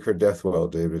not take her death well,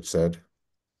 David said.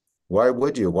 Why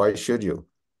would you? Why should you?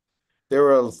 There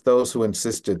were those who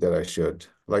insisted that I should.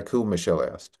 Like who, Michelle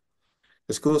asked.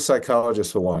 The school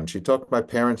psychologist, for one. She talked my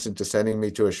parents into sending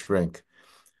me to a shrink.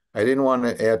 I didn't want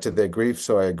to add to their grief,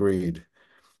 so I agreed.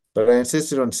 But I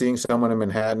insisted on seeing someone in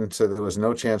Manhattan, so there was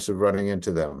no chance of running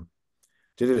into them.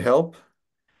 Did it help?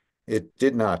 It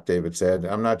did not, David said.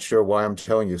 I'm not sure why I'm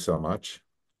telling you so much.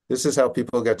 This is how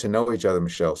people get to know each other,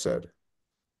 Michelle said.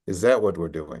 Is that what we're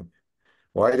doing?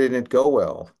 Why didn't it go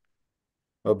well?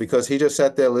 Well, because he just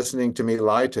sat there listening to me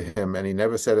lie to him, and he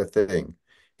never said a thing.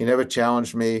 He never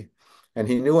challenged me, and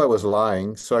he knew I was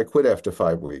lying, so I quit after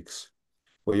 5 weeks.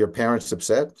 Were your parents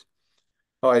upset?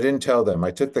 Oh, I didn't tell them.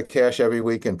 I took the cash every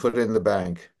week and put it in the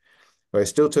bank. But I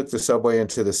still took the subway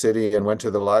into the city and went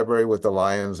to the library with the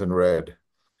lions and read.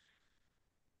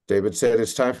 David said,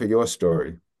 it's time for your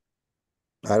story.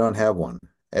 I don't have one.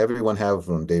 Everyone has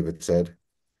one, David said.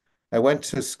 I went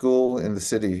to school in the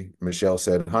city, Michelle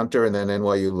said, Hunter and then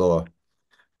NYU Law.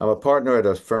 I'm a partner at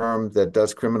a firm that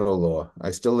does criminal law.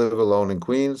 I still live alone in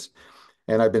Queens,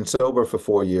 and I've been sober for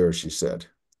 4 years, she said.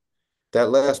 That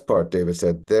last part, David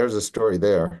said, there's a story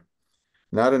there.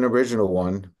 Not an original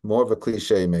one, more of a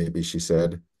cliche maybe, she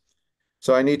said.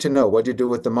 So I need to know, what'd you do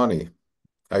with the money?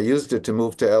 I used it to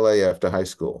move to LA after high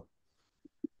school.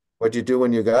 What'd you do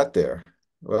when you got there?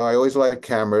 Well, I always liked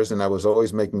cameras and I was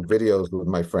always making videos with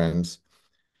my friends.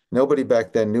 Nobody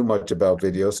back then knew much about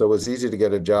video, so it was easy to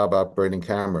get a job operating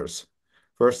cameras.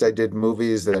 First, I did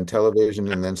movies, then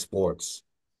television, and then sports.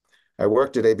 I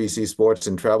worked at ABC Sports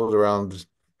and traveled around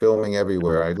filming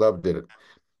everywhere. I loved it.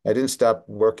 I didn't stop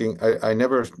working. I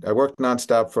worked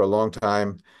nonstop for a long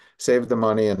time, saved the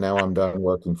money, and now I'm done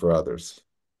working for others.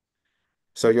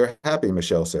 So you're happy,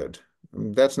 Michelle said.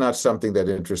 That's not something that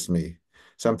interests me,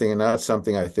 not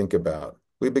something I think about.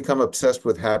 We've become obsessed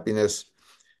with happiness.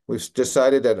 We've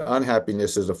decided that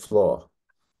unhappiness is a flaw.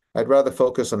 I'd rather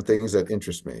focus on things that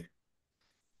interest me.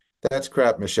 That's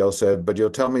crap, Michelle said, but you'll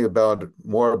tell me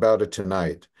more about it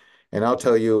tonight, and I'll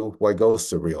tell you why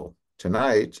ghosts are real.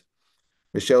 Tonight?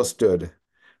 Michelle stood.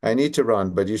 I need to run,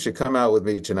 but you should come out with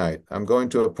me tonight. I'm going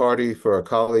to a party for a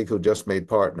colleague who just made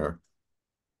partner.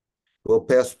 We'll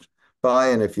pass by,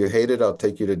 and if you hate it, I'll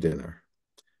take you to dinner.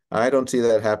 I don't see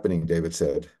that happening, David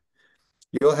said.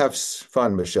 You'll have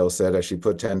fun, Michelle said as she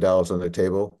put $10 on the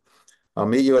table. I'll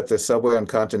meet you at the subway on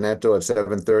Continental at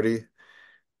 7:30.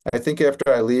 I think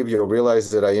after I leave, you'll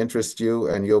realize that I interest you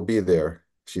and you'll be there,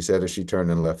 she said as she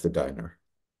turned and left the diner.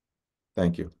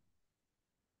 Thank you.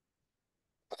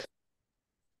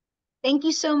 Thank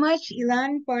you so much,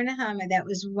 Elan Barnahama. That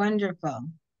was wonderful.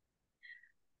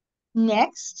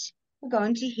 Next, we're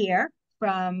going to hear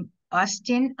from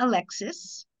Austin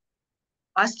Alexis.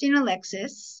 Austin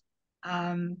Alexis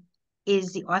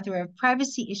is the author of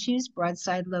Privacy Issues,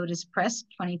 Broadside Lotus Press,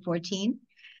 2014,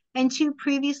 and 2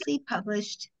 previously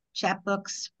published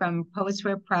chapbooks from Poets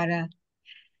Wear Prada.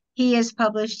 He has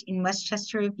published in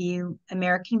Westchester Review,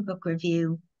 American Book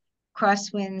Review,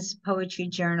 Crosswinds Poetry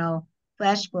Journal,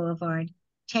 Flash Boulevard,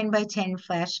 10 by 10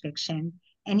 Flash Fiction,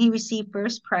 and he received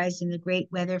first prize in the Great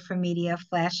Weather for Media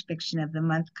Flash Fiction of the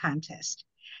Month contest.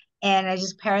 And I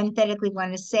just parenthetically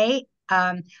want to say,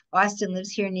 Austin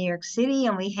lives here in New York City,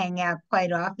 and we hang out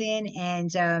quite often,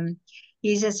 and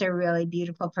he's just a really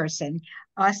beautiful person.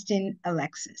 Austin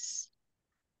Alexis.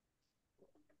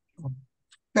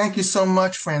 Thank you so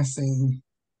much, Francine.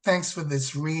 Thanks for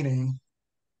this reading.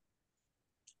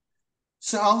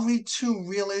 So I'll read 2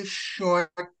 really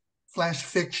short flash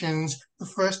fictions. The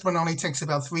first one only takes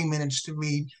about 3 minutes to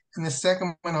read, and the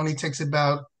second one only takes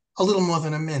about a little more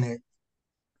than a minute.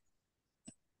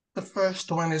 The first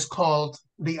one is called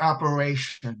The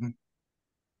Operation.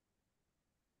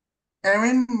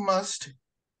 Erin must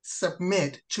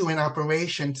submit to an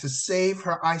operation to save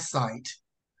her eyesight.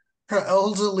 Her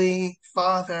elderly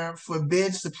father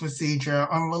forbids the procedure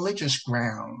on religious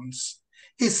grounds.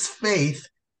 His faith,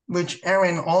 which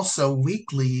Erin also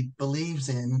weakly believes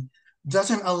in,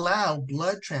 doesn't allow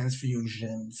blood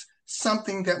transfusions,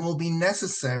 something that will be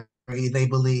necessary, they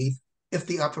believe, if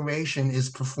the operation is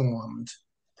performed.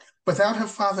 Without her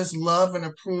father's love and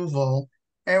approval,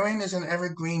 Erin is an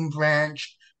evergreen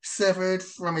branch severed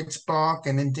from its bark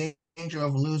and in danger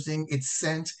of losing its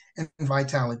scent and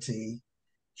vitality.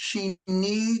 She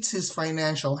needs his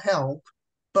financial help,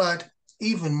 but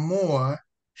even more,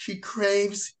 she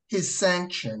craves his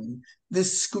sanction, the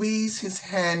squeeze his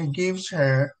hand gives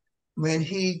her when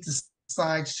he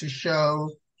decides to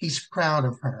show he's proud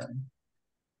of her.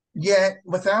 Yet,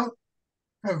 without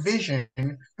her vision,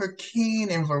 her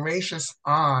keen and voracious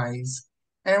eyes,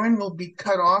 Erin will be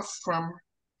cut off from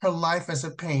her life as a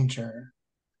painter,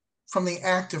 from the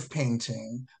act of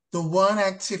painting, the one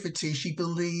activity she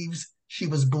believes she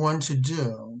was born to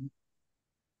do.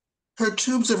 Her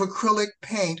tubes of acrylic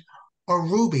paint are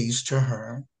rubies to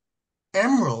her,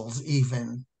 emeralds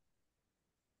even.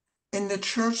 In the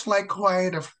church-like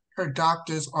quiet of her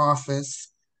doctor's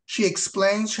office, she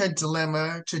explains her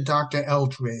dilemma to Dr.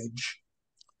 Eldridge.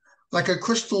 Like a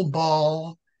crystal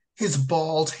ball, his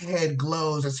bald head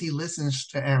glows as he listens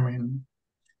to Erin.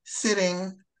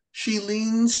 Sitting, she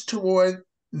leans toward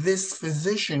this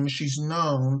physician she's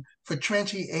known for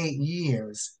 28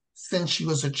 years, since she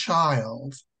was a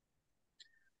child.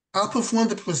 I'll perform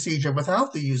the procedure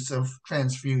without the use of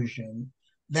transfusion.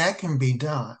 That can be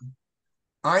done.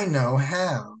 I know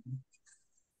how,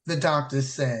 the doctor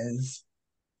says.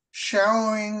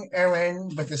 Showering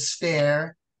Erin with a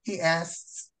stare, he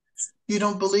asks, "You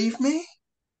don't believe me?"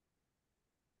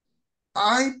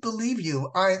 "I believe you.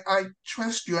 I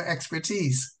trust your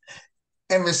expertise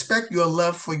and respect your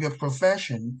love for your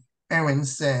profession," Erin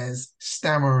says,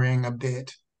 stammering a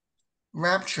bit.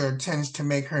 Rapture tends to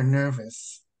make her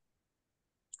nervous.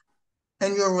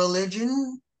 "And your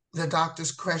religion?" The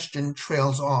doctor's question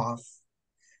trails off.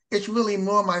 "It's really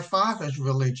more my father's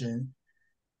religion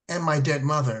and my dead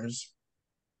mother's.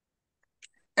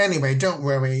 Anyway, don't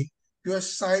worry. Your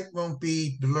sight won't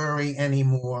be blurry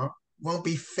anymore, won't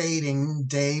be fading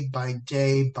day by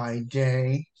day by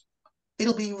day.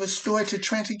 It'll be restored to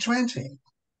 2020.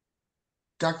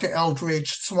 Dr.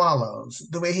 Eldridge swallows,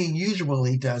 the way he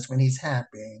usually does when he's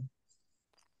happy.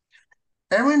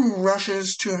 Erin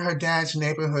rushes to her dad's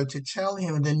neighborhood to tell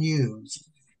him the news.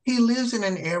 He lives in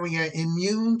an area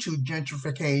immune to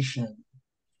gentrification.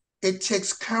 It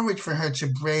takes courage for her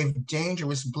to brave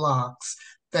dangerous blocks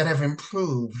that have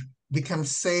improved, become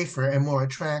safer and more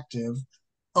attractive,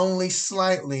 only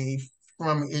slightly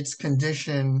from its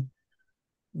condition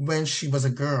when she was a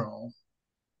girl.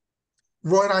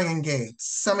 Wrought iron gates,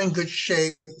 some in good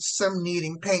shape, some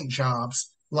needing paint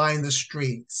jobs, line the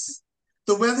streets.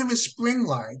 The weather is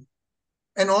spring-like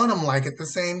and autumn-like at the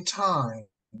same time.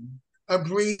 A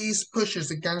breeze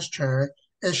pushes against her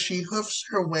as she hoofs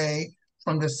her way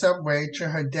from the subway to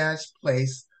her dad's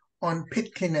place on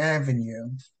Pitkin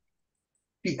Avenue.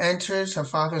 She enters her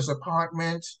father's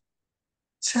apartment,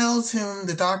 tells him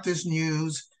the doctor's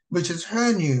news, which is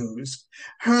her news,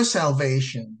 her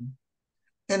salvation.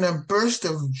 In a burst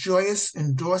of joyous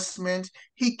endorsement,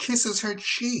 he kisses her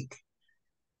cheek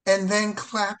and then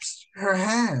claps her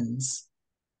hands,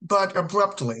 but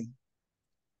abruptly.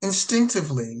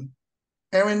 Instinctively,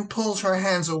 Erin pulls her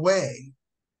hands away,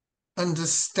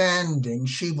 understanding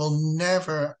she will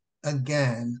never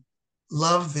again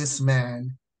love this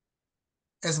man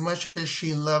as much as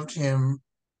she loved him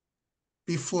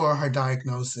before her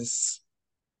diagnosis.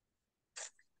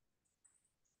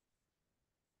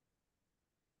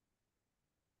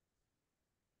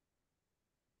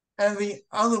 And the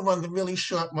other one, the really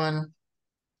short one,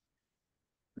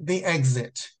 the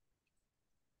exit.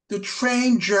 The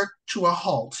train jerked to a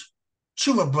halt,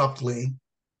 too abruptly.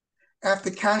 After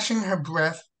catching her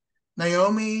breath,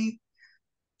 Naomi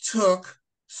took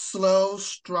slow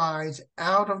strides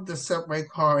out of the subway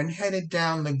car and headed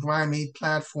down the grimy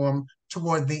platform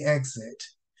toward the exit.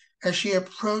 As she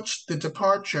approached the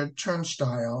departure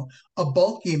turnstile, a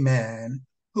bulky man,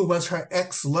 who was her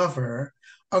ex-lover,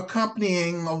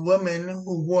 accompanying a woman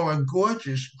who wore a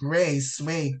gorgeous gray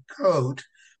suede coat,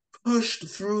 pushed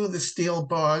through the steel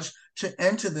bars to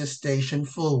enter the station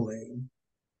fully.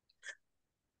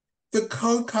 The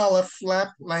coat collar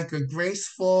flapped like a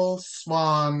graceful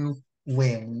swan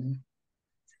wing.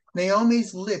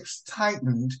 Naomi's lips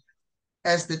tightened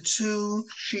as the two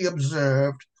she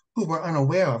observed, who were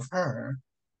unaware of her,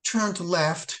 turned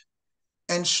left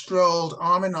and strolled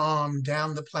arm in arm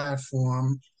down the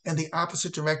platform in the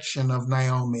opposite direction of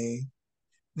Naomi.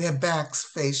 Their backs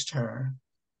faced her.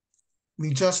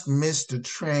 "We just missed the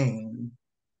train,"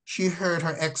 she heard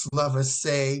her ex-lover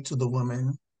say to the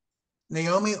woman.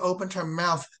 Naomi opened her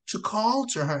mouth to call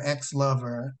to her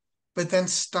ex-lover, but then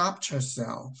stopped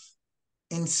herself.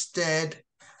 Instead,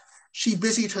 she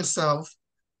busied herself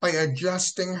by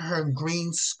adjusting her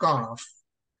green scarf,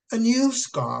 a new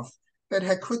scarf that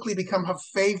had quickly become her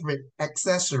favorite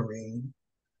accessory.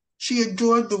 She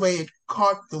adored the way it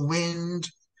caught the wind,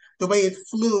 the way it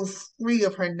flew free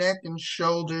of her neck and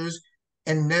shoulders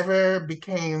and never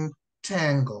became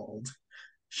tangled.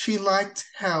 She liked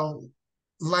how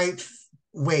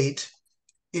lightweight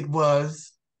it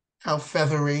was, how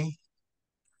feathery.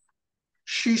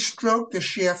 She stroked the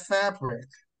sheer fabric.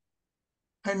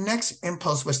 Her next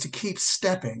impulse was to keep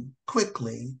stepping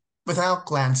quickly without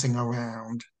glancing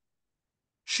around.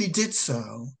 She did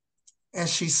so as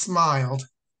she smiled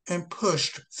and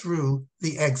pushed through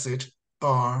the exit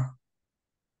bar.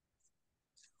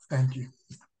 Thank you.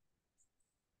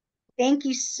 Thank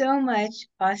you so much,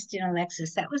 Austin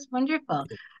Alexis. That was wonderful.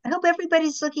 I hope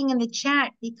everybody's looking in the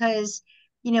chat because,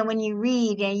 when you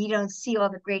read and you don't see all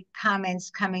the great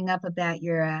comments coming up about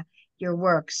your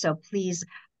work. So please,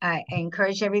 I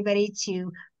encourage everybody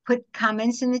to put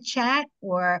comments in the chat,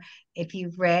 or if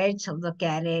you've read, to look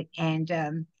at it. And,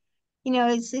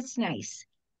 it's nice.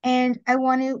 And I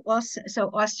want to also, so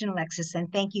Austin Alexis,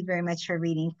 and thank you very much for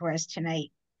reading for us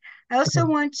tonight. I also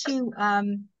want to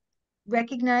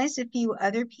recognize a few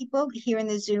other people here in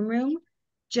the Zoom room: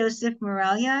 Joseph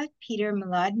Moralia, Peter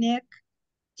Molodnik,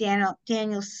 Daniel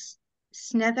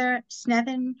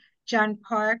Snethen, John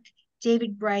Park,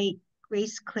 David Bright,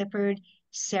 Grace Clifford,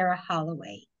 Sarah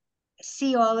Holloway. I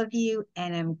see all of you,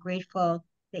 and I'm grateful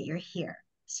that you're here.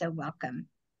 So welcome.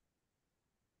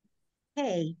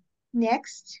 Okay,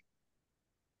 next,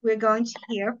 we're going to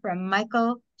hear from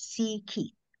Michael C.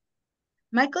 Keith.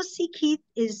 Michael C. Keith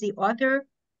is the author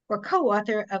or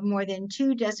co-author of more than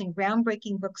 24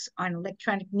 groundbreaking books on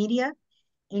electronic media,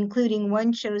 including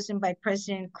one chosen by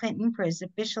President Clinton for his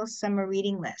official summer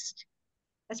reading list.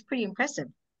 That's pretty impressive.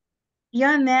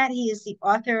 Beyond that, he is the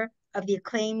author of the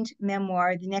acclaimed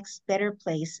memoir, The Next Better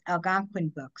Place, Algonquin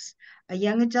Books, a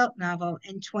young adult novel,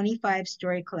 and 25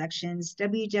 story collections.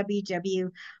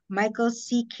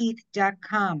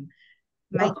 www.michaelckeith.com.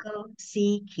 Michael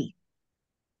C. Keith.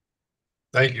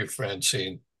 Thank you,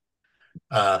 Francine.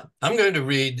 I'm going to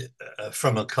read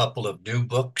from a couple of new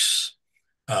books.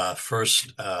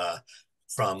 First,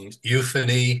 from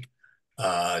Euphony,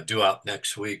 due out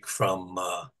next week from,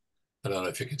 I don't know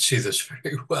if you can see this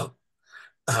very well,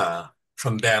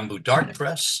 from Bamboo Dark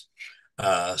Press.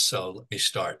 So let me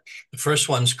start. The first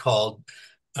one's called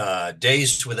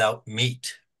Days Without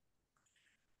Meat.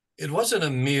 It wasn't a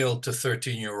meal to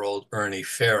 13-year-old Ernie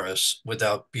Ferris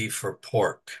without beef or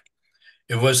pork.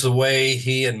 It was the way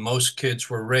he and most kids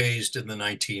were raised in the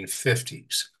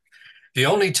 1950s. The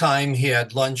only time he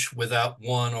had lunch without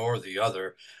one or the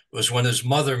other was when his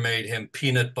mother made him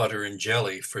peanut butter and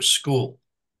jelly for school.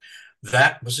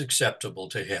 That was acceptable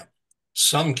to him.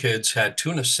 Some kids had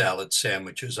tuna salad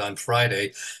sandwiches on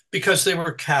Friday because they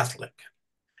were Catholic,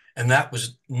 and that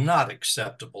was not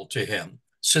acceptable to him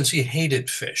since he hated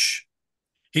fish.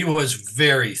 He was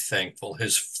very thankful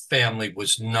his family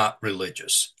was not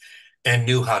religious and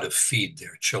knew how to feed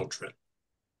their children.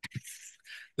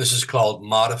 This is called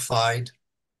Modified.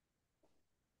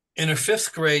 In her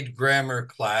 5th grade grammar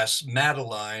class,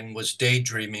 Madeline was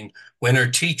daydreaming when her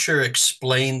teacher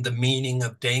explained the meaning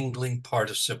of dangling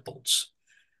participles.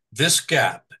 This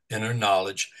gap in her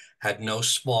knowledge had no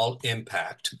small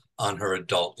impact on her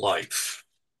adult life.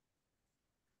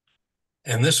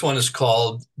 And this one is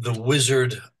called The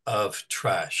Wizard of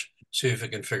Trash. See if you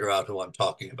can figure out who I'm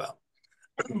talking about.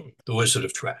 The Wizard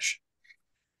of Trash.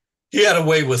 He had a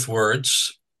way with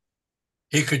words.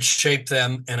 He could shape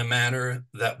them in a manner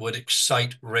that would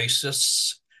excite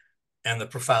racists and the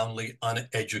profoundly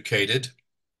uneducated.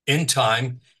 In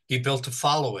time, he built a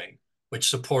following which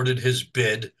supported his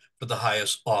bid for the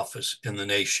highest office in the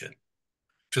nation.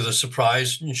 To the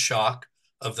surprise and shock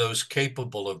of those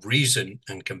capable of reason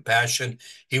and compassion,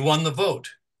 he won the vote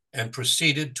and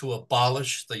proceeded to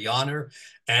abolish the honor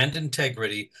and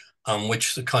integrity on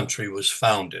which the country was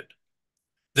founded.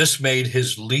 This made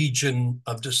his legion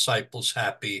of disciples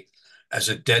happy as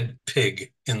a dead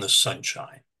pig in the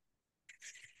sunshine.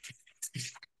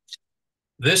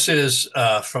 This is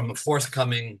from a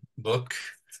forthcoming book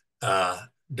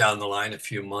down the line a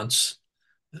few months.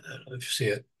 If you see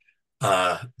it,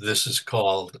 this is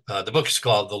called, the book is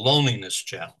called The Loneliness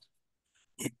Channel.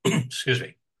 Excuse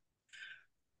me.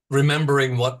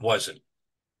 Remembering What Wasn't.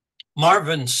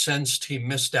 Marvin sensed he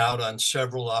missed out on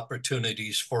several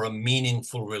opportunities for a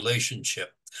meaningful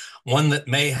relationship, one that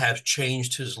may have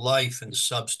changed his life in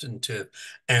substantive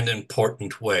and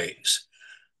important ways.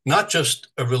 Not just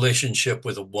a relationship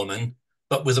with a woman,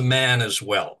 but with a man as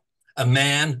well, a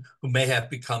man who may have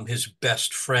become his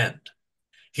best friend.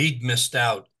 He'd missed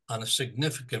out on a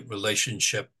significant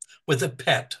relationship with a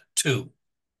pet, too.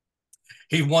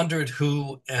 He wondered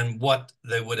who and what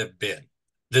they would have been,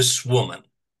 this woman,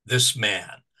 this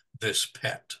man, this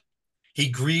pet. He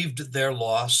grieved their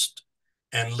loss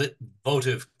and lit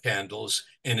votive candles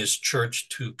in his church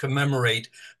to commemorate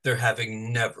their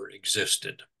having never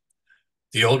existed.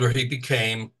 The older he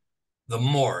became, the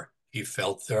more he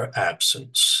felt their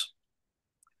absence.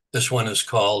 This one is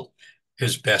called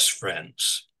His Best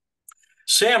Friends.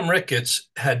 Sam Ricketts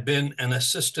had been an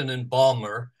assistant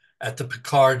embalmer at the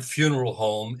Picard Funeral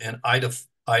Home in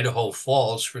Idaho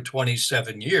Falls for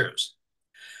 27 years.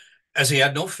 As he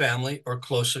had no family or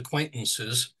close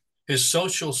acquaintances, his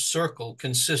social circle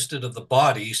consisted of the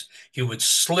bodies he would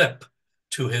slip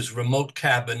to his remote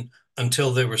cabin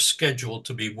until they were scheduled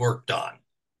to be worked on.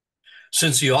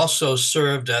 Since he also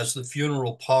served as the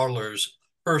funeral parlor's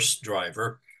hearse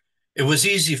driver, it was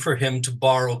easy for him to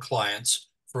borrow clients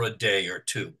for a day or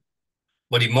two.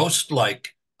 What he most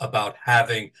liked about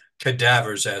having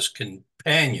cadavers as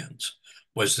companions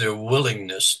was their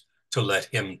willingness to let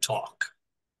him talk.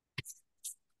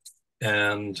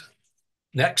 And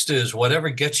next is Whatever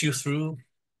Gets You Through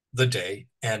the Day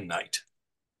and Night.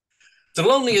 The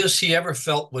loneliest he ever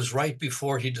felt was right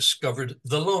before he discovered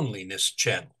the Loneliness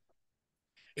Channel.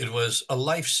 It was a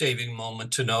life-saving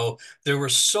moment to know there were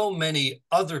so many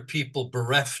other people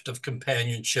bereft of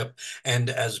companionship and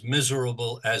as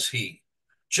miserable as he.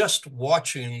 Just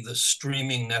watching the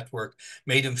streaming network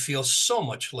made him feel so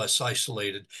much less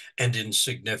isolated and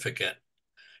insignificant.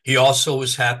 He also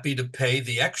was happy to pay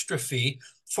the extra fee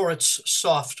for its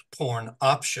soft porn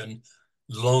option,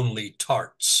 Lonely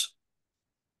Tarts.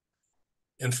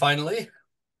 And finally,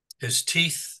 His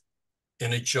Teeth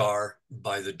in a Jar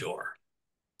by the Door.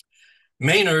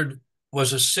 Maynard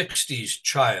was a 60s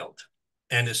child,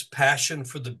 and his passion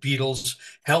for the Beatles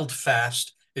held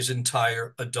fast his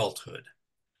entire adulthood.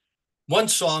 One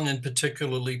song in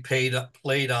particularly played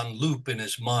on loop in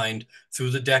his mind through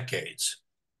the decades.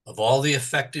 Of all the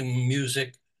affecting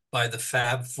music by the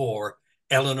Fab Four,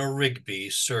 Eleanor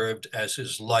Rigby served as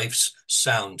his life's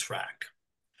soundtrack.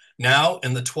 Now,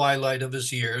 in the twilight of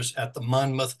his years at the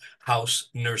Monmouth House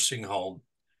nursing home,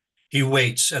 he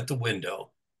waits at the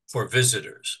window for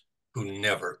visitors who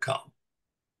never come.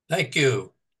 Thank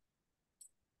you.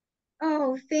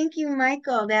 Oh, thank you,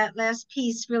 Michael. That last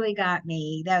piece really got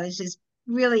me. That was just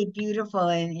really beautiful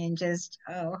and just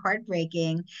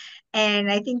heartbreaking.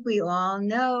 And I think we all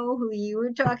know who you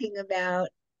were talking about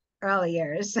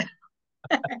earlier. So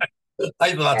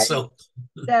I thought so.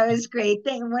 that was great.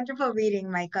 Wonderful reading,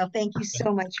 Michael. Thank you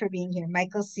so much for being here.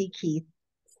 Michael C. Keith.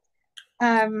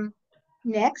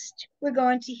 Next, we're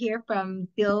going to hear from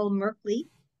Bill Merklee.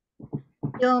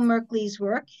 Bill Merklee's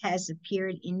work has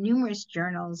appeared in numerous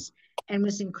journals and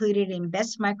was included in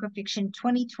Best Microfiction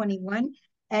 2021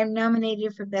 and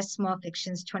nominated for Best Small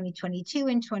Fictions 2022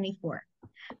 and 24.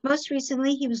 Most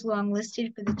recently, he was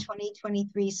longlisted for the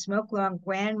 2023 Smoke Long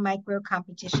Grand Micro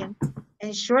Competition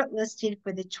and shortlisted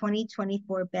for the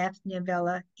 2024 Beth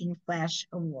Novella in Flash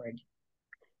Award.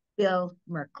 Bill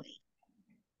Merklee.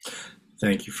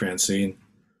 Thank you, Francine.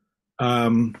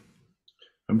 I'm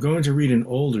going to read an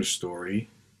older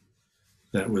story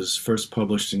that was first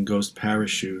published in Ghost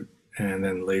Parachute, and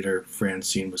then later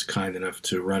Francine was kind enough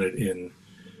to run it in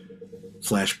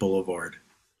Flash Boulevard.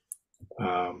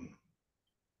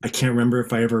 I can't remember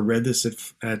if I ever read this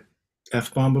at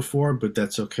FBomb before, but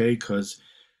that's okay because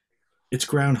it's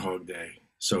Groundhog Day.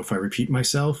 So if I repeat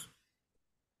myself,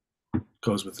 it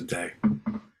goes with the day.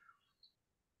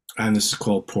 And this is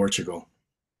called Portugal.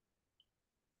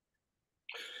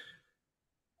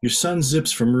 Your son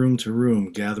zips from room to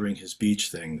room, gathering his beach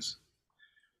things.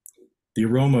 The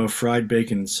aroma of fried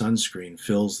bacon and sunscreen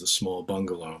fills the small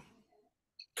bungalow.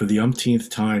 For the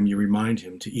umpteenth time, you remind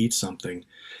him to eat something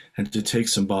and to take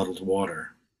some bottled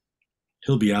water.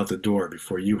 He'll be out the door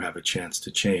before you have a chance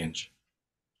to change.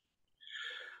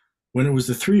 When it was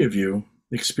the three of you,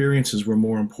 experiences were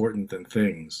more important than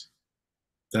things.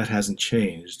 That hasn't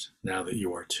changed now that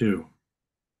you are two.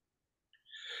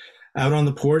 Out on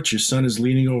the porch, your son is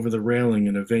leaning over the railing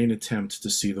in a vain attempt to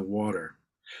see the water.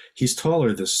 He's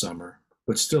taller this summer,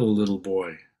 but still a little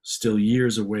boy, still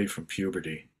years away from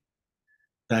puberty.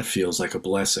 That feels like a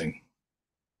blessing.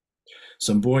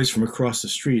 Some boys from across the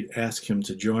street ask him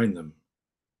to join them.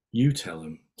 You tell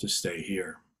him to stay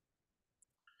here.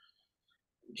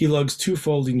 He lugs 2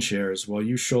 folding chairs while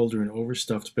you shoulder an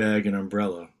overstuffed bag and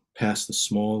umbrella past the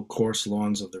small, coarse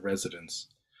lawns of the residence,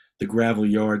 the gravel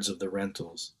yards of the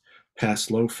rentals, past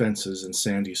low fences and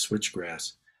sandy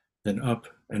switchgrass, then up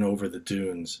and over the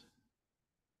dunes.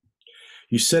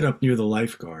 You set up near the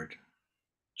lifeguard.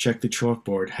 Check the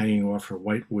chalkboard hanging off her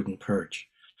white wooden perch.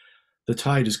 The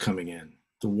tide is coming in.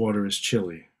 The water is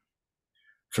chilly.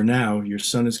 For now, your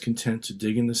son is content to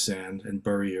dig in the sand and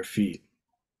bury your feet.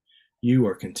 You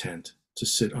are content to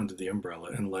sit under the umbrella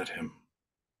and let him.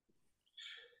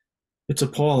 It's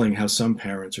appalling how some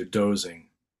parents are dozing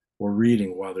or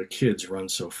reading while their kids run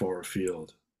so far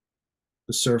afield.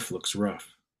 The surf looks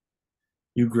rough.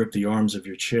 You grip the arms of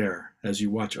your chair as you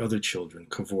watch other children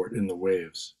cavort in the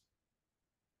waves.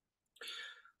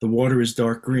 The water is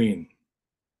dark green.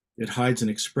 It hides an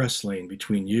express lane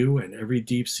between you and every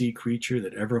deep-sea creature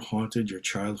that ever haunted your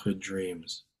childhood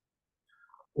dreams.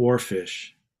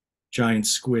 Oarfish, giant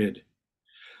squid,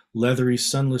 leathery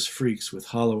sunless freaks with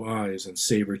hollow eyes and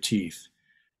saber teeth,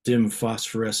 dim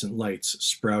phosphorescent lights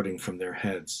sprouting from their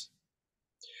heads.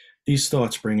 These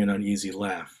thoughts bring an uneasy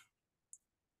laugh.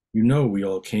 You know we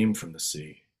all came from the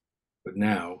sea, but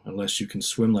now, unless you can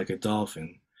swim like a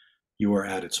dolphin, you are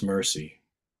at its mercy.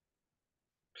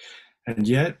 And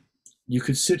yet, you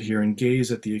could sit here and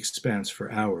gaze at the expanse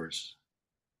for hours.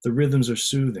 The rhythms are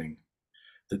soothing,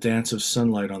 the dance of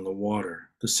sunlight on the water,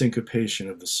 the syncopation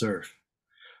of the surf,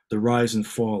 the rise and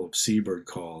fall of seabird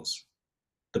calls,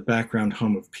 the background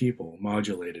hum of people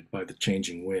modulated by the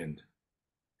changing wind.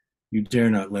 You dare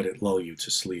not let it lull you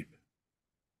to sleep.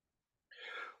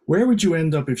 Where would you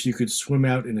end up if you could swim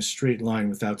out in a straight line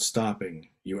without stopping,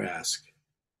 you ask.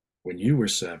 When you were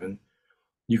 7,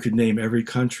 you could name every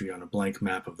country on a blank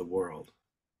map of the world.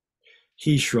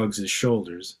 He shrugs his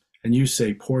shoulders, and you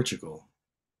say Portugal.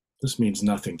 This means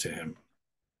nothing to him.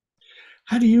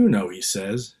 How do you know, he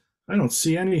says. I don't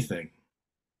see anything.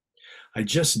 I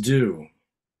just do.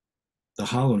 The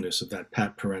hollowness of that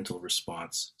pat parental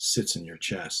response sits in your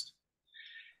chest.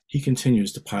 He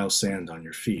continues to pile sand on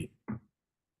your feet.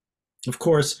 Of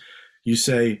course, you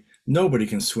say, nobody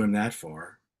can swim that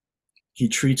far. He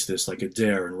treats this like a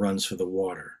dare and runs for the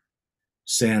water.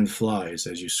 Sand flies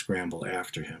as you scramble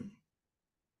after him.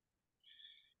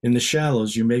 In the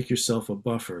shallows, you make yourself a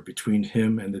buffer between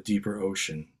him and the deeper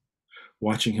ocean,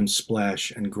 watching him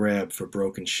splash and grab for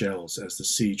broken shells as the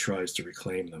sea tries to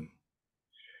reclaim them.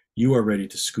 You are ready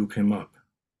to scoop him up,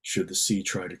 should the sea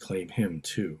try to claim him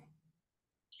too.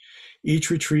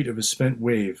 Each retreat of a spent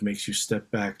wave makes you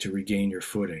step back to regain your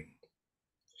footing.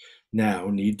 Now,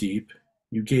 knee-deep,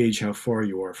 you gauge how far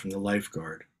you are from the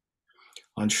lifeguard.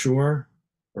 On shore,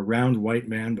 a round white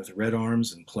man with red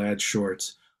arms and plaid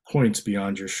shorts points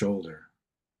beyond your shoulder.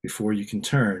 Before you can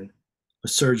turn, a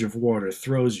surge of water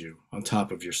throws you on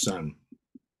top of your son.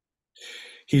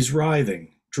 He's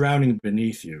writhing, drowning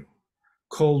beneath you.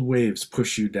 Cold waves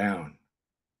push you down.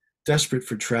 Desperate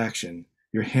for traction,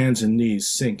 your hands and knees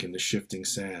sink in the shifting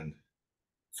sand.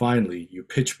 Finally, you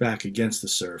pitch back against the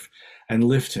surf and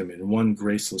lift him in one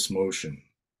graceless motion.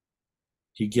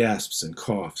 He gasps and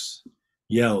coughs,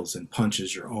 yells and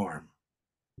punches your arm.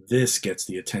 This gets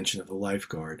the attention of the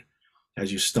lifeguard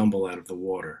as you stumble out of the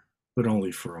water, but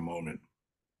only for a moment.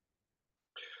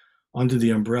 Under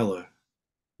the umbrella,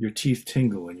 your teeth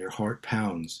tingle and your heart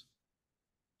pounds.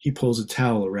 He pulls a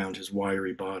towel around his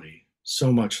wiry body,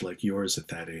 so much like yours at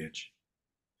that age.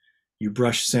 You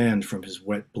brush sand from his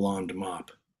wet blonde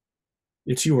mop.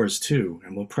 It's yours too,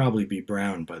 and will probably be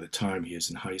brown by the time he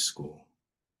is in high school.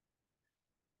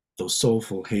 Those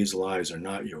soulful hazel eyes are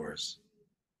not yours.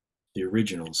 The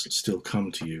originals still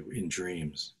come to you in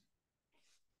dreams.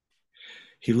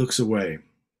 He looks away.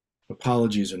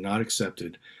 Apologies are not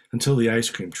accepted until the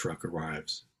ice cream truck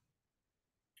arrives.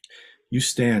 You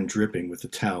stand dripping with the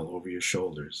towel over your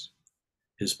shoulders.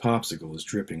 His popsicle is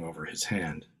dripping over his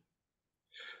hand.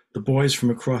 The boys from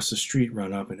across the street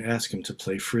run up and ask him to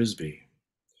play frisbee.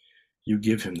 You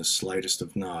give him the slightest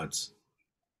of nods.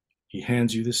 He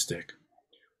hands you the stick,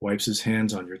 wipes his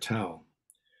hands on your towel.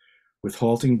 With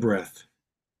halting breath,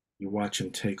 you watch him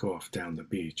take off down the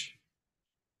beach.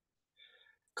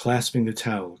 Clasping the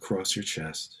towel across your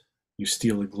chest, you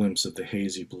steal a glimpse of the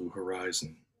hazy blue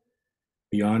horizon,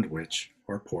 beyond which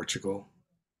are Portugal,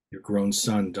 your grown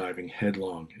son diving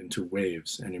headlong into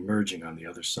waves and emerging on the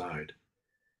other side.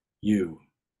 You,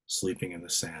 sleeping in the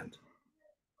sand.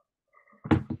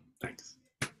 Thanks.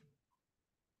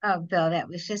 Oh, Bill, that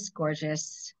was just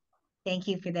gorgeous. Thank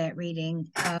you for that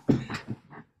reading.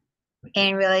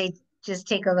 And really just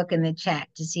take a look in the chat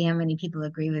to see how many people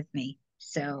agree with me.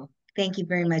 So thank you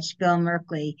very much, Bill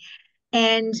Merklee.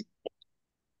 And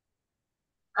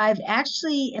I've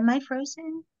actually, am I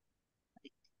frozen?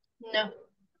 No.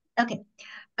 Okay.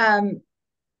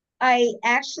 I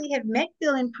actually have met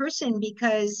Bill in person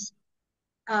because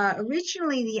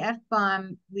originally the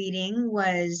F-bomb reading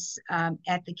was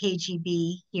at the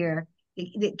KGB here,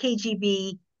 the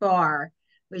KGB bar,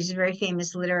 which is a very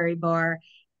famous literary bar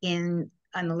on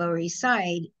the Lower East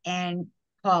Side, and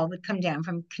Paul would come down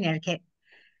from Connecticut,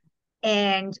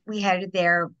 and we had it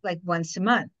there like once a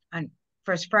month on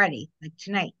first Friday, like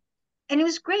tonight, and it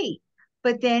was great.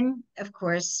 But then, of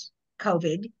course,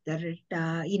 COVID,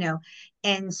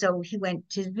 and so he went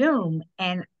to Zoom,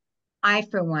 and I,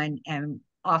 for one, am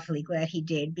awfully glad he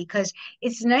did, because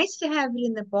it's nice to have it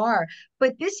in the bar,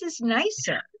 but this is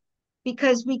nicer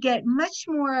because we get much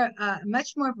more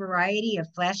variety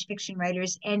of flash fiction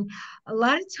writers. And a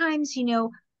lot of times,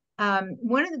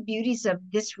 one of the beauties of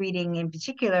this reading in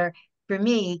particular for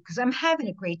me, because I'm having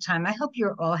a great time, I hope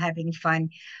you're all having fun,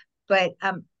 but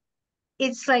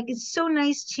it's so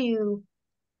nice to,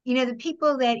 the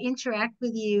people that interact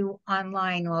with you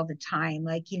online all the time,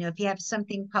 if you have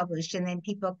something published and then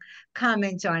people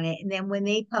comment on it, and then when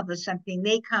they publish something,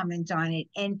 they comment on it,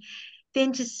 and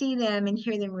then to see them and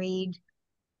hear them read,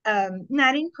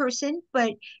 not in person,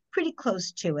 but pretty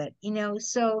close to it,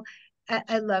 so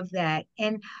I love that.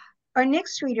 And our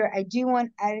next reader, I do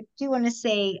want to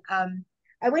say,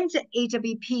 I went to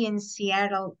AWP in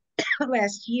Seattle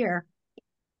last year,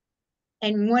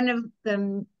 and one of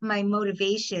my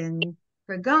motivation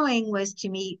for going was to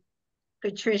meet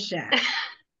Patricia.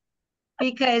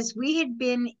 Because we had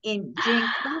been during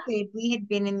COVID, we had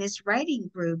been in this writing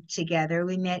group together.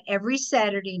 We met every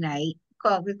Saturday night,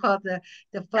 we called the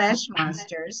Flash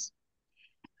Monsters.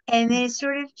 And then it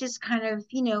sort of just kind of,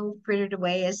 frittered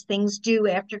away as things do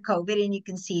after COVID, and you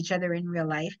can see each other in real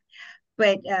life.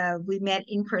 But we met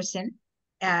in person,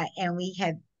 and we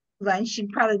had lunch,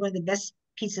 and probably one of the best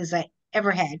pizzas I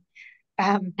ever had.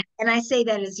 And I say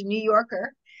that as a New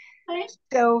Yorker.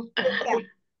 So, yeah.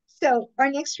 So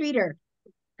our next reader,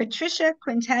 Patricia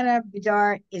Quintana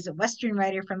Bidar, is a Western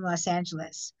writer from Los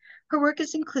Angeles. Her work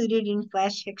is included in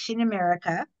Flash Fiction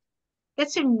America.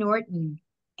 That's a Norton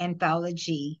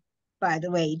anthology, by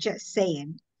the way, just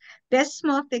saying. Best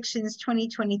Small Fictions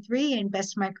 2023 and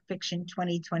Best Microfiction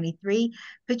 2023.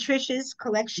 Patricia's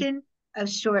collection of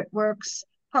short works,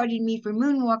 Pardon Me for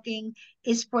Moonwalking,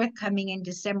 is forthcoming in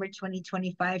December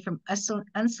 2025 from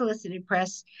Unsolicited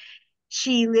Press.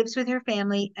 She lives with her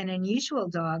family, an unusual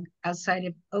dog, outside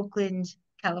of Oakland,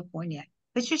 California.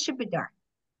 Patricia Bidar.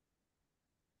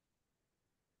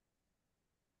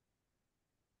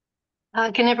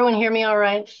 Can everyone hear me all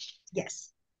right?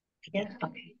 Yes. Yes.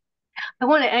 Okay. I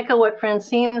want to echo what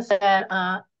Francine said.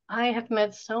 I have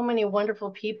met so many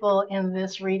wonderful people in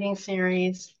this reading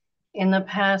series in the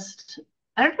past.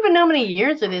 I don't even know how many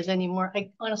years it is anymore.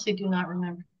 I honestly do not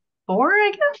remember. 4,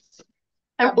 I guess?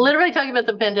 I'm literally talking about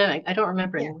the pandemic. I don't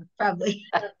remember anymore. Probably.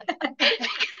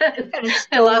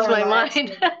 I lost my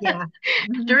mind. Yeah.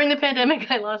 During the pandemic,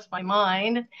 I lost my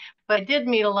mind. But I did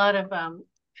meet a lot of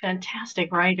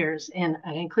fantastic writers,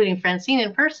 including Francine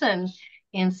in person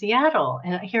in Seattle.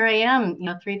 And here I am,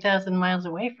 3,000 miles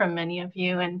away from many of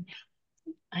you. And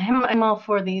I'm all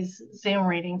for these Zoom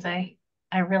readings. I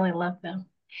really love them.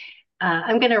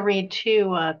 I'm going to read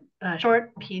 2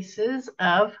 short pieces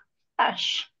of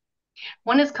Flash.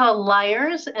 One is called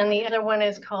Liars, and the other one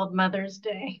is called Mother's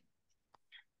Day.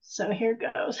 So here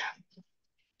goes.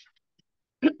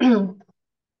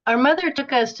 Our mother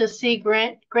took us to see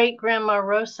great-grandma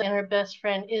Rosa and her best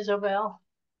friend Isabel.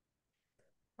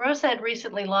 Rosa had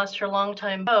recently lost her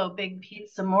longtime beau, Big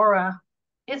Pete Zamora.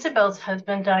 Isabel's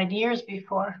husband died years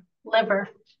before, liver.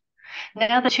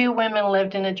 Now the 2 women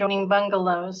lived in adjoining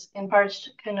bungalows in parched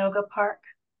Canoga Park.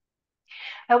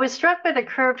 I was struck by the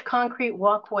curved concrete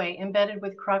walkway embedded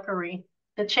with crockery,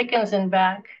 the chickens in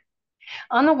back.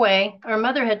 On the way, our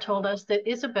mother had told us that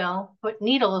Isabel put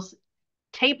needles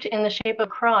taped in the shape of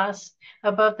a cross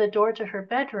above the door to her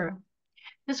bedroom.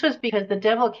 This was because the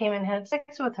devil came and had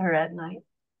sex with her at night.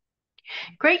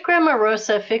 Great-Grandma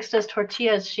Rosa fixed us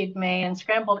tortillas she'd made and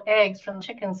scrambled eggs from the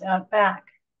chickens out back.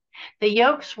 The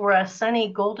yolks were a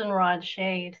sunny goldenrod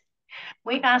shade.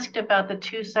 We asked about the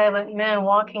two silent men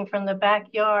walking from the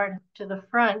backyard to the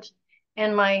front,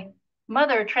 and my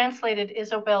mother translated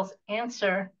Isabel's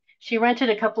answer. She rented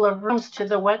a couple of rooms to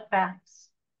the wetbacks.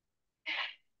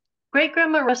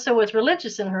 Great-Grandma Rosa was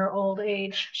religious in her old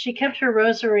age. She kept her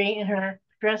rosary in her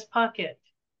dress pocket.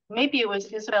 Maybe it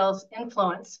was Isabel's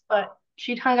influence, but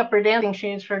she'd hung up her dancing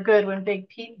shoes for good when Big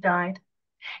Pete died.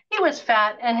 He was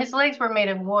fat and his legs were made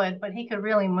of wood, but he could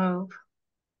really move.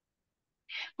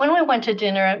 When we went to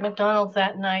dinner at McDonald's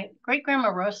that night, Great-Grandma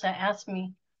Rosa asked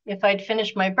me if I'd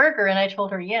finished my burger, and I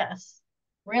told her yes.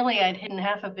 Really, I'd hidden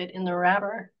half of it in the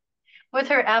wrapper. With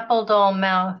her apple doll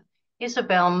mouth,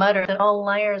 Isabel muttered that all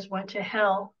liars went to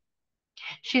hell.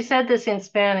 She said this in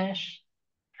Spanish.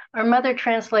 Our mother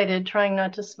translated, trying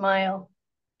not to smile.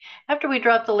 After we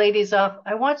dropped the ladies off,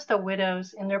 I watched the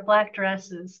widows in their black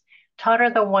dresses totter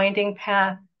the winding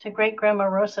path to Great-Grandma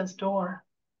Rosa's door.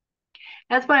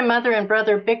 As my mother and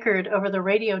brother bickered over the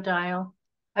radio dial,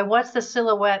 I watched the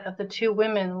silhouette of the two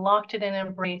women locked in an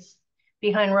embrace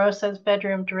behind Rosa's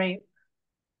bedroom drape.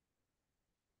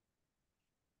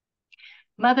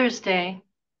 Mother's Day.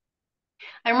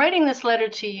 I'm writing this letter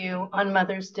to you on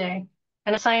Mother's Day,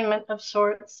 an assignment of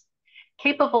sorts.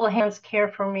 Capable hands care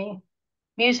for me.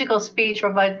 Musical speech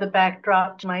provides the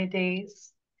backdrop to my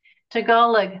days.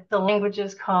 Tagalog, the language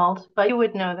is called, but you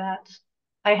would know that.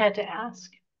 I had to ask.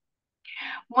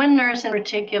 One nurse in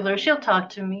particular, she'll talk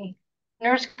to me.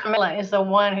 Nurse Camilla is the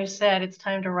one who said it's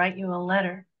time to write you a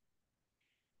letter.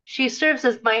 She serves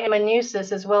as my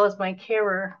amanuensis as well as my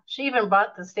carer. She even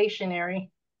bought the stationery,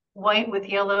 white with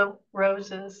yellow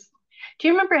roses. Do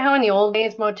you remember how in the old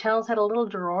days motels had a little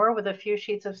drawer with a few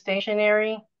sheets of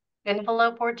stationery, an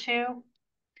envelope or two?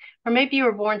 Or maybe you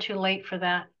were born too late for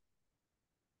that.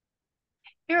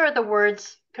 Here are the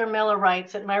words Carmela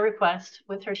writes at my request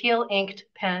with her teal-inked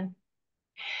pen.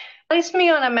 Place me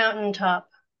on a mountaintop,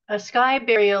 a sky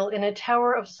burial in a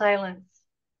tower of silence.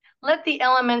 Let the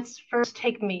elements first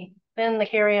take me, then the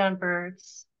carrion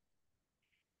birds.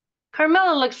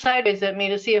 Carmela looks sideways at me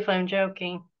to see if I'm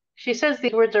joking. She says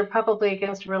these words are probably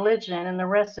against religion and the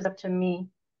rest is up to me.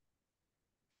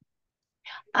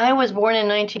 I was born in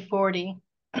 1940,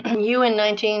 you in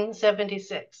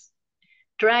 1976.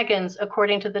 Dragons,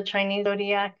 according to the Chinese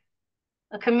zodiac.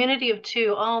 A community of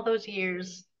two all those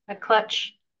years, a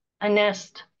clutch, a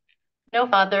nest. No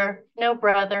father, no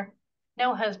brother,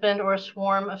 no husband or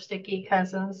swarm of sticky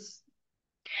cousins.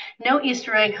 No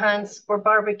Easter egg hunts or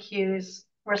barbecues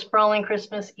or sprawling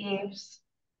Christmas Eves.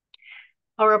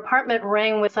 Our apartment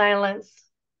rang with silence.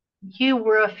 You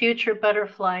were a future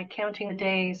butterfly counting the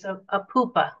days of a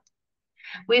pupa.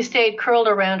 We stayed curled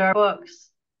around our books.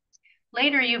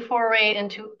 Later, you forayed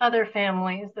into other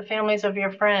families, the families of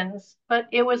your friends, but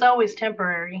it was always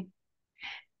temporary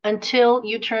until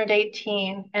you turned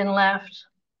 18 and left,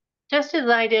 just as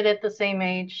I did at the same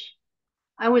age.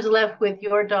 I was left with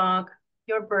your dog,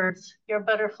 your birds, your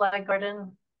butterfly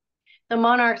garden. The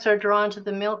monarchs are drawn to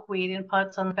the milkweed in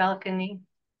pots on the balcony.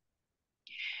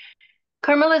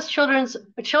 Carmela's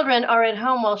children are at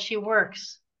home while she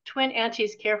works. Twin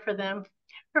aunties care for them.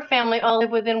 Her family all live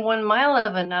within 1 mile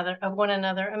of one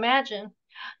another. Imagine.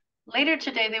 Later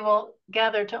today, they will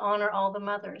gather to honor all the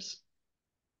mothers.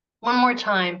 One more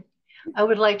time, I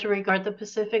would like to regard the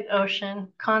Pacific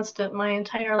Ocean constant my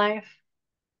entire life,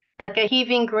 like a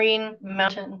heaving green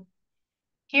mountain.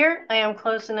 Here, I am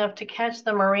close enough to catch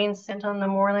the marine scent on the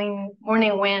morning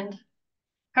wind.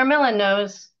 Carmela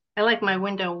knows I like my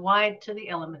window wide to the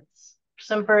elements.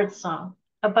 Some bird song.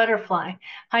 A butterfly,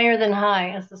 higher than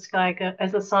high as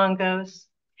the song goes.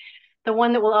 The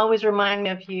one that will always remind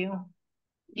me of you.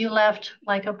 You left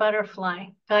like a butterfly,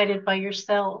 guided by your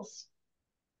cells.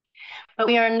 But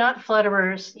we are not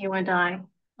flutterers, you and I,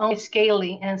 only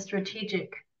scaly and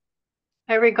strategic.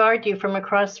 I regard you from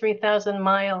across 3,000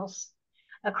 miles,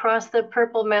 across the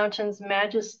purple mountain's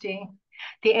majesty,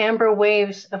 the amber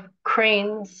waves of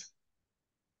cranes.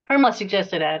 Irma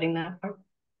suggested adding that.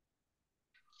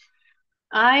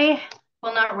 I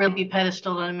will not really be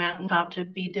pedestaled on a mountaintop to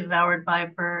be devoured by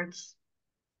birds.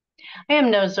 I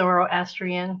am no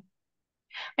Zoroastrian.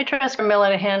 I trust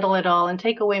Carmela to handle it all and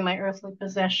take away my earthly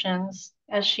possessions,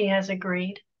 as she has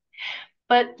agreed.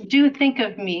 But do think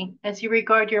of me as you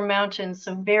regard your mountains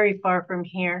so very far from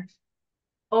here,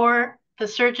 or the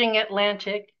surging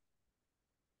Atlantic,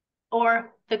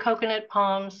 or the coconut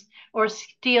palms, or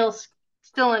steel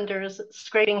cylinders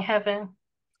scraping heaven.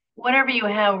 Whatever you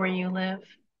have where you live,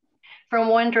 from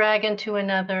one dragon to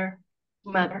another,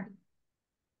 mother.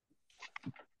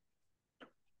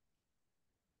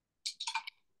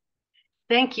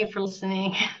 Thank you for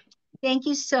listening. Thank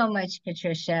you so much,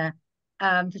 Patricia,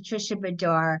 Patricia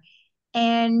Bidar.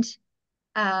 And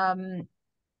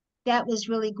that was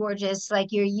really gorgeous,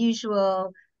 like your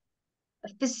usual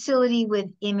facility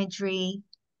with imagery.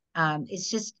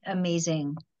 It's just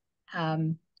amazing.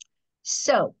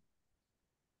 So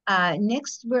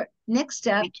next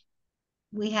up,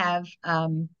 we have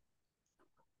Karen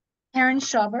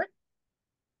Schauber.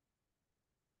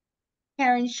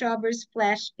 Karen Schauber's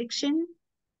flash fiction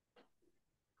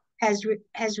has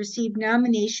received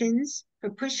nominations for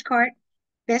Pushcart,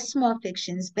 Best Small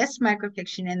Fictions, Best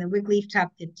Microfiction, and the Wigleaf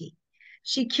Top 50.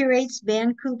 She curates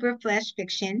Vancouver flash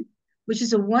fiction, which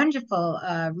is a wonderful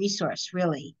resource,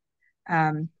 really.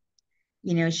 You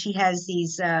know, she has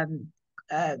these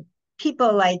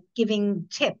people like giving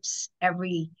tips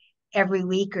every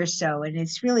week or so, and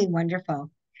it's really wonderful.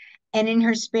 And in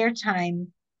her spare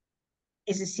time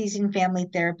is a seasoned family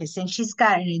therapist, and she's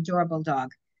got an adorable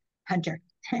dog, Hunter.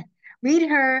 Read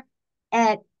her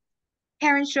at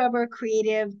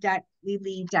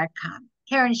KarenSchauberCreative.weebly.com.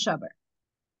 Karen Schauber.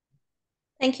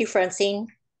 Thank you, Francine.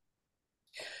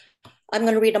 I'm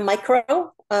going to read a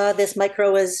micro. This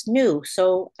micro is new,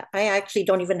 so I actually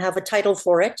don't even have a title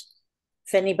for it.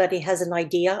 If anybody has an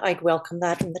idea, I'd welcome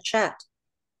that in the chat.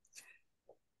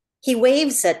 He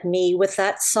waves at me with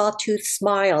that sawtooth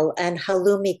smile and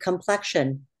halloumi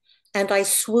complexion, and I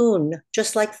swoon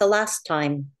just like the last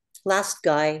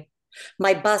guy.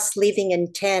 My bus leaving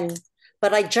in 10,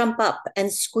 but I jump up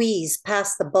and squeeze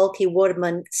past the bulky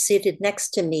woman seated next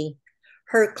to me,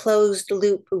 her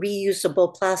closed-loop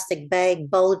reusable plastic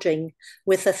bag bulging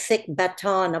with a thick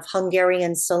baton of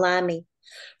Hungarian salami,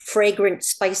 fragrant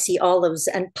spicy olives,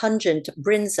 and pungent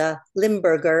brinza,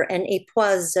 Limburger, and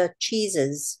Epoise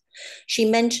cheeses. She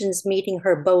mentions meeting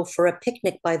her beau for a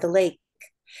picnic by the lake,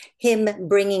 him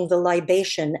bringing the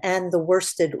libation and the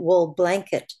worsted wool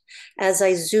blanket as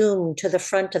I zoom to the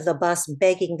front of the bus,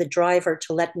 begging the driver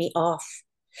to let me off.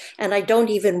 And I don't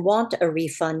even want a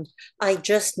refund. I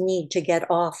just need to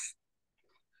get off.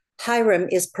 Hiram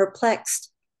is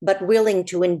perplexed, but willing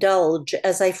to indulge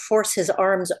as I force his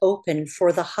arms open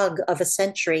for the hug of a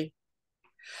century.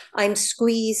 I'm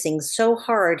squeezing so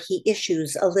hard he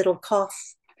issues a little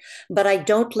cough, but I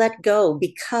don't let go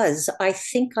because I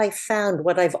think I found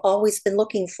what I've always been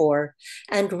looking for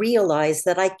and realize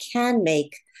that I can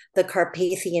make the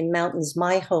Carpathian Mountains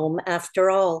my home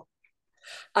after all.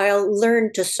 I'll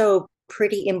learn to sew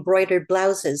pretty embroidered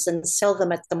blouses and sell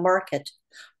them at the market,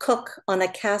 cook on a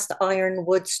cast iron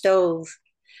wood stove.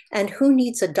 And who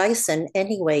needs a Dyson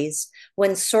anyways,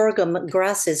 when sorghum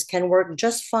grasses can work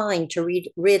just fine to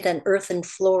rid an earthen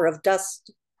floor of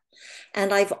dust?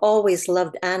 And I've always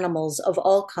loved animals of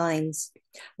all kinds,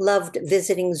 loved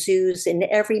visiting zoos in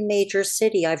every major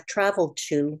city I've traveled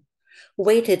to,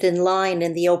 waited in line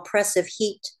in the oppressive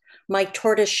heat, my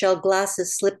tortoiseshell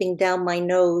glasses slipping down my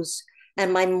nose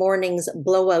and my morning's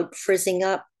blowout frizzing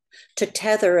up, to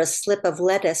tether a slip of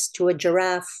lettuce to a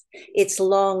giraffe, its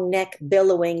long neck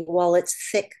billowing while its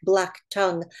thick black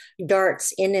tongue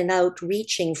darts in and out,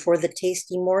 reaching for the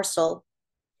tasty morsel.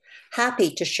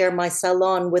 Happy to share my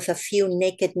salon with a few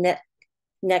naked neck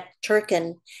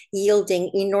turkin, yielding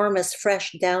enormous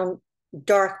fresh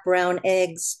dark brown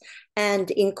eggs,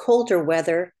 and in colder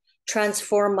weather,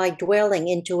 transform my dwelling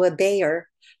into a bayer,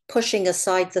 pushing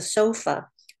aside the sofa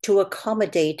to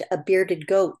accommodate a bearded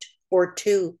goat or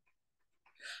two.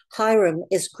 Hiram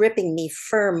is gripping me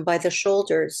firm by the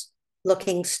shoulders,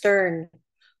 looking stern,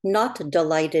 not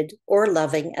delighted or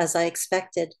loving as I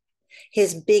expected.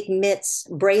 His big mitts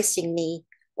bracing me,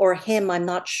 or him, I'm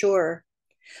not sure.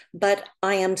 But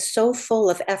I am so full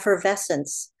of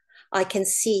effervescence, I can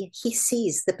see he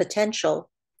sees the potential,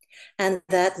 and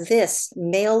that this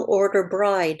mail order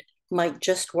bride might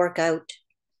just work out.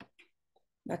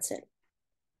 That's it.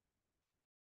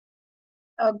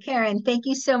 Oh, Karen, thank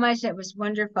you so much. That was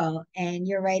wonderful. And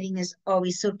your writing is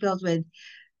always so filled with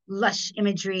lush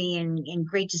imagery and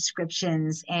great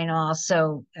descriptions, and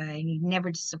also you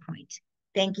never disappoint.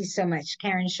 Thank you so much,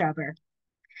 Karen Schauber.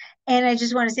 And I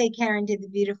just want to say Karen did the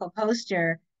beautiful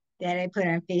poster that I put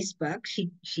on Facebook.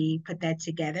 She put that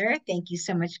together. Thank you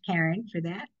so much, Karen, for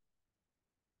that.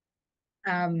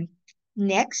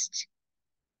 Next,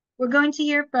 we're going to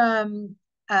hear from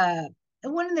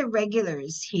one of the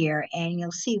regulars here, and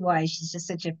you'll see why she's just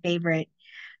such a favorite,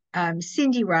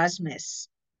 Cindy Rosmus.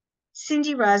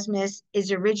 Cindy Rosmus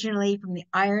is originally from the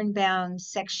Ironbound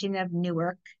section of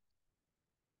Newark,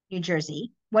 New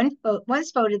Jersey,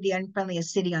 once voted the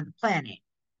unfriendliest city on the planet,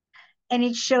 and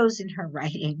it shows in her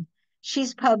writing.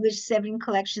 She's published 7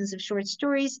 collections of short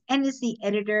stories and is the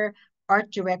editor,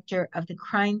 art director of the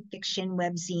crime fiction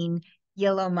webzine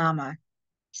Yellow Mama.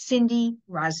 Cindy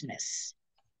Rosmus.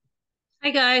 Hi,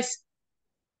 guys.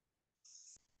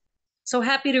 So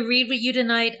happy to read with you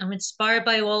tonight. I'm inspired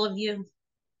by all of you.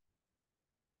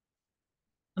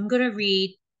 I'm going to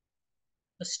read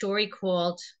a story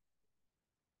called,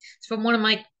 it's from one of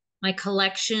my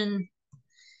collection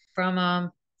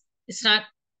from, it's not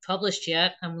published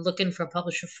yet. I'm looking for a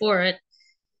publisher for it.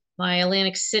 My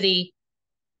Atlantic City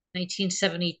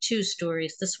 1972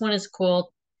 stories. This one is called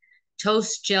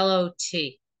Toast Jello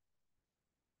Tea.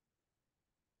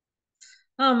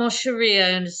 Oh, mon chéri,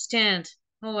 I understand.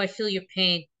 Oh, I feel your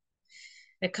pain.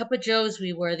 At Cup of Joe's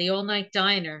we were, the all-night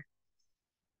diner,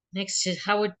 next to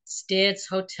Howard's dad's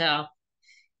hotel,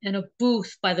 and a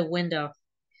booth by the window.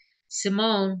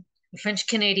 Simone, a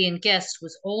French-Canadian guest,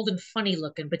 was old and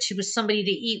funny-looking, but she was somebody to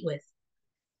eat with.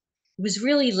 It was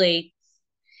really late.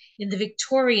 In the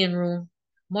Victorian room,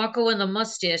 Marco and the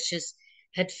Mustaches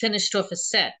had finished off a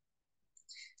set.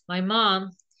 My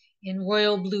mom, in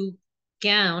royal blue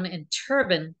gown and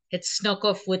turban, had snuck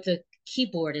off with the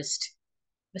keyboardist,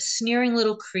 a sneering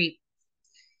little creep.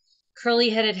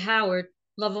 Curly-headed Howard,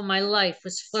 love of my life,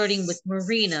 was flirting with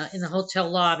Marina in the hotel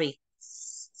lobby.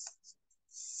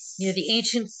 Near the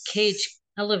ancient cage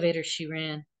elevator she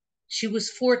ran. She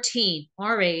was 14,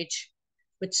 our age,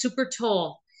 but super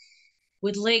tall,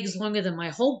 with legs longer than my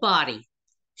whole body,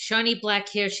 shiny black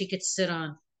hair she could sit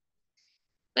on.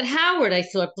 But Howard, I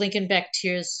thought, blinking back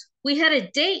tears, we had a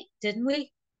date, didn't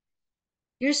we?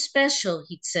 You're special,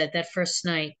 he'd said that first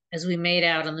night as we made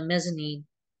out on the mezzanine.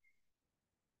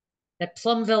 That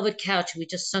plum velvet couch we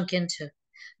just sunk into.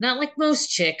 Not like most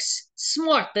chicks.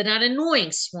 Smart, but not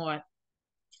annoying smart.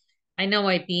 I know,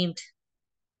 I beamed.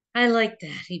 I like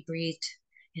that, he breathed.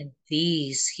 And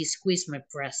these, he squeezed my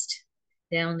breast.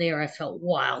 Down there I felt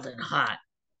wild and hot.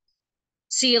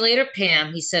 See you later,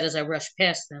 Pam, he said as I rushed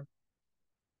past them.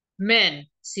 Men,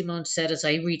 Simone said as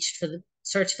I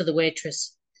searched for the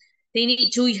waitress. They need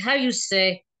to, how you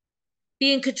say,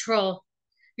 be in control.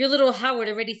 Your little Howard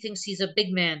already thinks he's a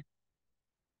big man.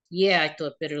 Yeah, I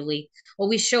thought bitterly.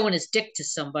 Always showing his dick to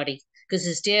somebody, because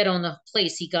his dad owned the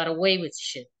place he got away with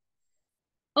shit.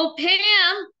 Oh,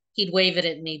 Pam! He'd wave it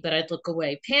at me, but I'd look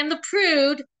away. Pam the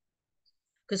prude!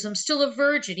 Because I'm still a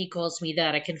virgin, he calls me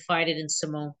that, I confided in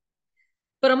Simone.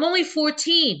 But I'm only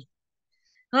 14.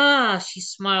 Ah, she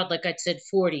smiled like I'd said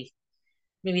 40.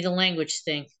 Maybe the language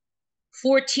thing.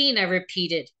 14, I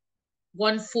repeated.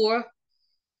 1-4.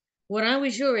 When I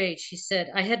was your age, she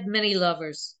said, I had many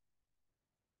lovers.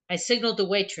 I signaled the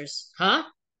waitress. Huh?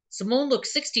 Simone looked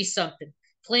 60-something,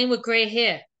 plain with gray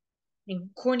hair and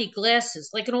corny glasses,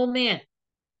 like an old man.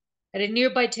 At a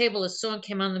nearby table, a song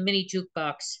came on the mini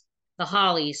jukebox. The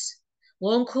Hollies.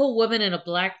 Lone cool woman in a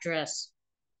black dress.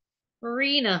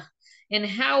 Marina and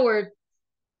Howard.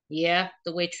 Yeah,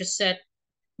 the waitress said.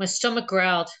 My stomach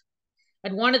growled.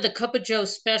 I'd wanted the Cup of Joe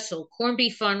special, corned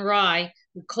beef on rye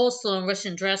with coleslaw and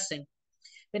Russian dressing.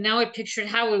 But now I pictured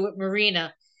Howard with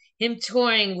Marina, him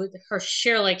toying with her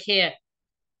share-like hair.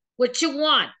 What you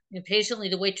want? Impatiently,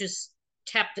 the waitress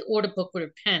tapped the order book with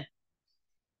her pen.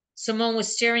 Simone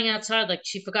was staring outside like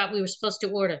she forgot we were supposed to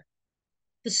order.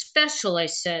 The special, I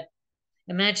said,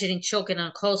 imagining choking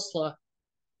on coleslaw.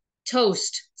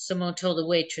 Toast, Simone told the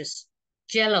waitress.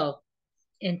 Jello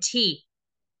and tea.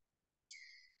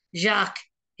 Jacques.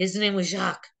 His name was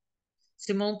Jacques.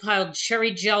 Simone piled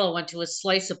cherry jello onto a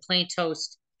slice of plain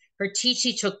toast. Her tea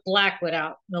she took black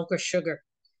without milk or sugar.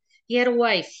 He had a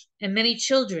wife and many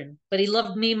children, but he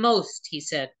loved me most, he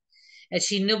said. As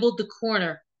she nibbled the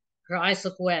corner, her eyes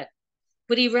looked wet.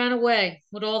 But he ran away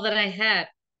with all that I had.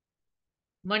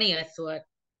 Money, I thought.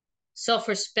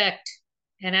 Self-respect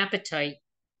and appetite.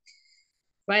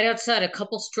 Right outside, a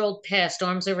couple strolled past,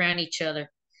 arms around each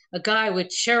other. A guy with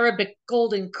cherubic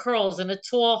golden curls and a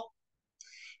tall...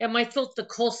 At my throat, the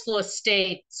coleslaw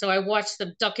stayed, so I watched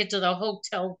them duck into the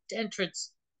hotel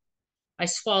entrance. I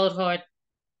swallowed hard.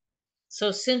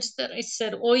 So since that, I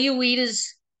said, all you eat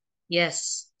is...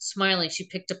 Yes. Smiling, she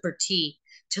picked up her tea.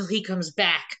 Till he comes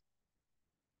back.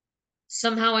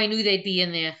 Somehow I knew they'd be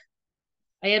in there.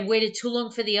 I had waited too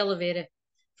long for the elevator.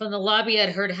 From the lobby, I'd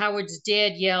heard Howard's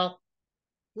dad yell,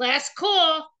 last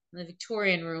call, in the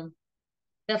Victorian room.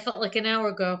 That felt like an hour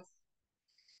ago.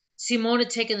 Simone had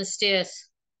taken the stairs.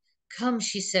 Come,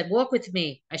 she said, walk with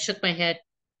me. I shook my head.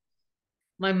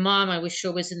 My mom, I was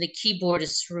sure, was in the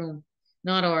keyboardist's room,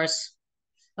 not ours.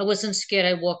 I wasn't scared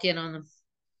I'd walk in on them.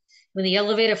 When the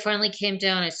elevator finally came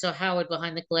down, I saw Howard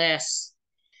behind the glass.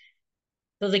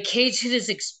 Though the cage hid his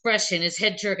expression, his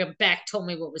head jerking back told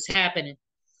me what was happening.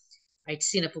 I'd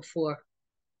seen it before.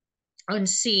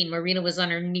 Unseen, Marina was on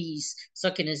her knees,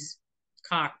 sucking his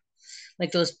cock,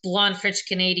 like those blonde French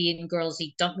Canadian girls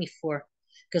he dumped me for,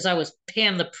 because I was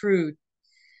Pam the Prude.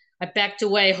 I backed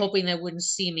away, hoping they wouldn't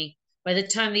see me. By the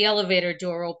time the elevator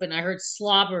door opened, I heard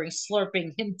slobbering,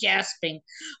 slurping, him gasping.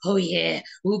 Oh yeah,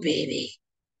 ooh baby.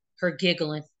 Her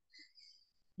giggling.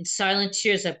 In silent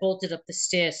tears, I bolted up the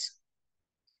stairs.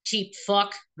 Cheap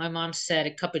fuck, my mom said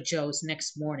at Cup of Joe's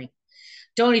next morning.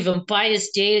 Don't even buy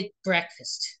his dated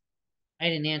breakfast. I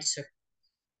didn't answer.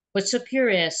 What's up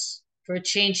your ass? For a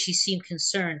change, she seemed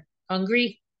concerned.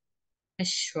 Hungry? I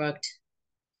shrugged.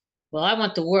 Well, I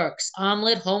want the works.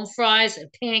 Omelet, home fries,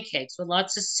 and pancakes with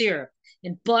lots of syrup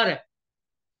and butter.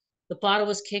 The bottle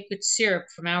was caked with syrup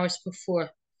from hours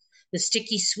before. The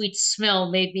sticky, sweet smell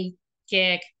made me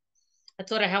gag. I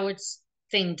thought of Howard's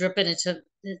thing dipping into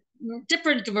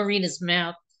Marina's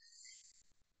mouth.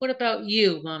 What about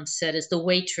you? Mom said as the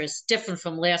waitress, different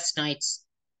from last night's,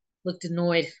 looked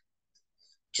annoyed.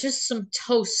 Just some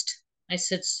toast, I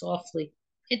said softly,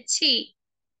 and tea.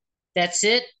 That's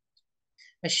it?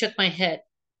 I shook my head.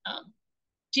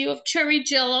 Do you have cherry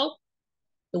jello?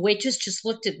 The waitress just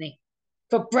looked at me.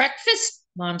 For breakfast?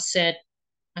 Mom said.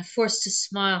 I forced a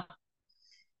smile.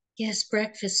 Yes,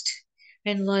 breakfast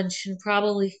and lunch and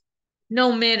probably.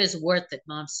 No man is worth it,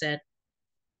 Mom said.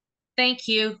 Thank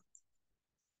you.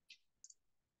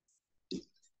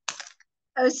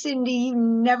 Oh, Cindy, you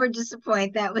never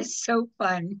disappoint. That was so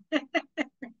fun.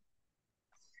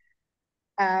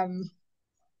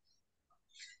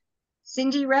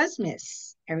 Cindy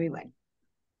Rosmus, everyone.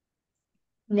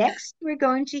 Next, we're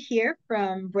going to hear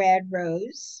from Brad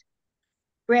Rose.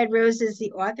 Brad Rose is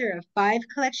the author of 5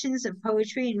 collections of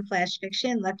poetry and flash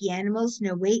fiction: Lucky Animals,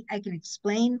 No Wait, I Can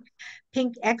Explain,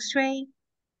 Pink X-Ray,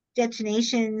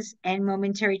 Detonations, and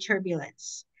Momentary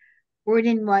Turbulence. Word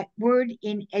in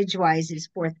Edgewise is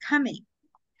forthcoming.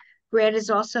 Brad is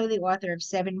also the author of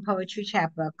 7 poetry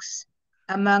chapbooks,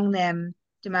 among them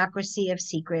Democracy of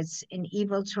Secrets, An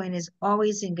Evil Twin is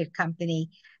Always in Good Company,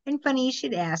 and funny you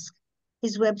should ask,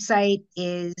 his website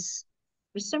is,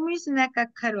 for some reason that got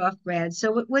cut off, Brad.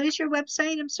 So what is your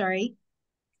website? I'm sorry.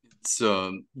 It's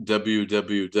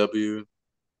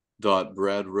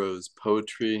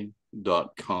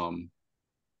www.bradrosepoetry.com.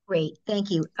 Great,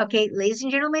 thank you. Okay, ladies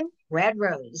and gentlemen, Brad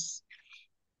Rose.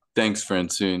 Thanks,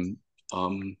 Francine.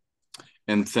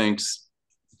 And thanks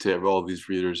to all these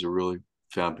readers, are really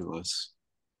fabulous.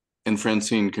 And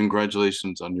Francine,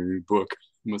 congratulations on your new book.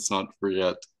 You must not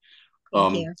forget.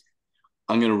 Thank you.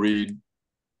 I'm going to read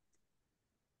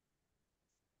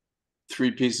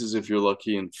 3 pieces if you're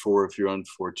lucky and 4 if you're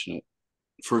unfortunate.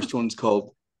 First one's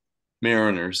called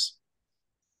Mariners.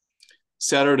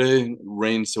 Saturday, it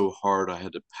rained so hard I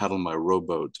had to paddle my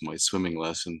rowboat to my swimming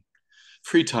lesson.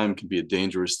 Free time can be a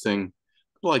dangerous thing.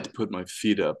 I like to put my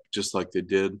feet up, just like they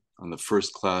did on the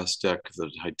first-class deck of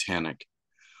the Titanic.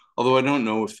 Although I don't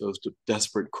know if those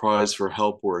desperate cries for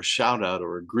help were a shout-out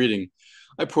or a greeting,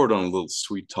 I poured on a little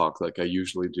sweet talk like I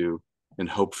usually do and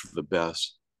hoped for the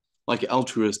best. Like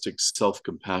altruistic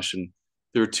self-compassion,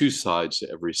 there are 2 sides to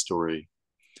every story.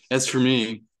 As for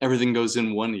me, everything goes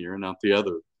in one ear and out the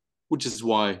other, which is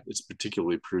why it's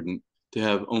particularly prudent to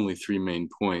have only 3 main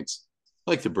points,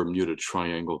 like the Bermuda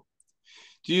Triangle.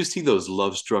 Do you see those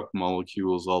love-struck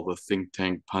molecules all the think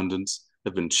tank pundits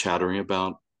have been chattering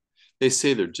about? They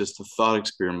say they're just a thought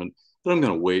experiment, but I'm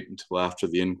going to wait until after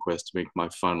the inquest to make my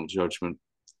final judgment.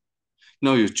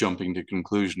 No use jumping to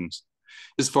conclusions.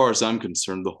 As far as I'm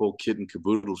concerned, the whole kit and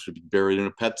caboodle should be buried in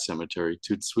a pet cemetery,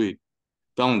 tout sweet.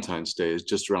 Valentine's Day is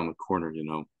just around the corner, you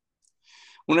know.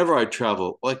 Whenever I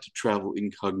travel, I like to travel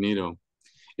incognito.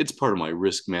 It's part of my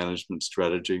risk management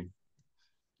strategy.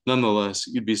 Nonetheless,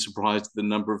 you'd be surprised at the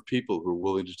number of people who are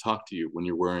willing to talk to you when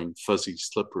you're wearing fuzzy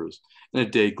slippers and a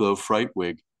day-glow fright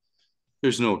wig.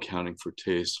 There's no accounting for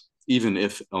taste, even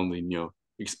if El Nino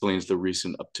explains the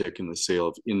recent uptick in the sale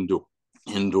of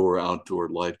indoor-outdoor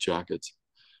life jackets.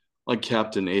 Like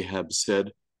Captain Ahab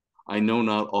said, I know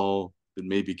not all that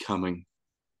may be coming,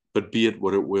 but be it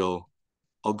what it will,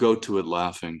 I'll go to it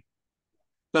laughing.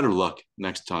 Better luck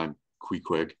next time,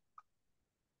 Queequeg.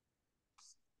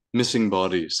 Missing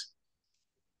bodies.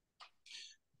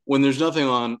 When there's nothing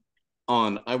on,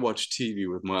 I watch TV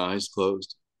with my eyes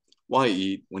closed. Why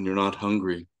eat when you're not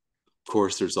hungry? Of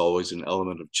course, there's always an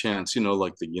element of chance, you know,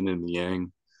 like the yin and the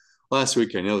yang. Last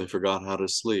week, I nearly forgot how to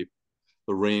sleep.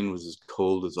 The rain was as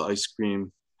cold as ice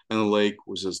cream, and the lake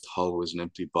was as hollow as an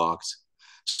empty box.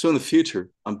 So in the future,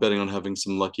 I'm betting on having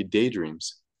some lucky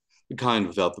daydreams, the kind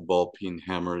without the ball-peen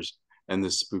hammers and the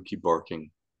spooky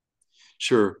barking.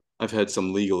 Sure, I've had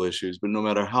some legal issues, but no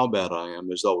matter how bad I am,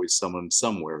 there's always someone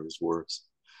somewhere who's worse.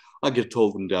 I get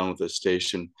told them down at the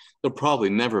station, they'll probably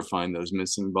never find those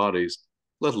missing bodies,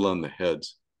 let alone the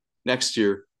heads. Next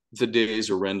year, if the days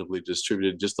are randomly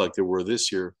distributed just like they were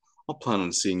this year, I'll plan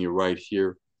on seeing you right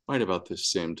here, right about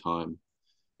this same time.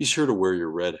 Be sure to wear your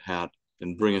red hat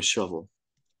and bring a shovel.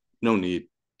 No need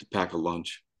to pack a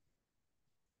lunch.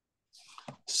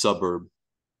 Suburb.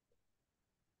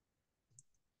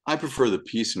 I prefer the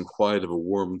peace and quiet of a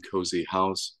warm, cozy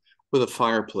house with a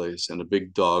fireplace and a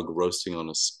big dog roasting on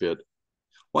a spit.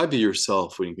 Why be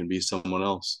yourself when you can be someone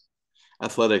else?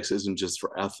 Athletics isn't just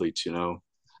for athletes, you know,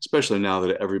 especially now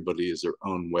that everybody is their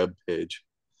own web page.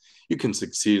 You can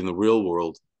succeed in the real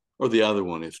world or the other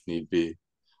one if need be.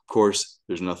 Of course,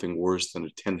 there's nothing worse than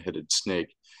a 10-headed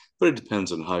snake, but it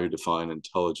depends on how you define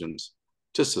intelligence,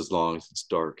 just as long as it's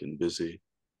dark and busy.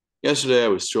 Yesterday, I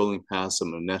was strolling past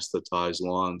some anesthetized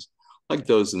lawns, like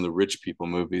those in the rich people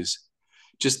movies.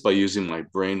 Just by using my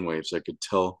brainwaves, I could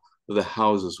tell that the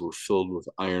houses were filled with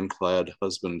ironclad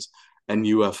husbands and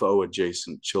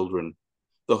UFO-adjacent children.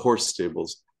 The horse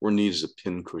stables were neat as a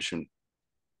pincushion.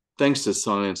 Thanks to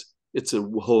science, it's a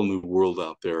whole new world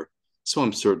out there, so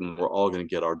I'm certain we're all going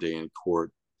to get our day in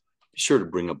court. Be sure to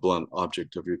bring a blunt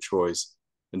object of your choice,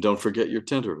 and don't forget your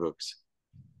tenterhooks.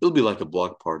 It'll be like a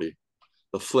block party.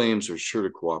 The flames are sure to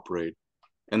cooperate,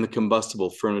 and the combustible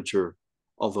furniture,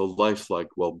 although lifelike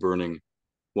while burning,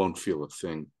 won't feel a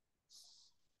thing.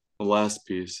 The last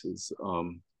piece is,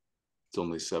 it's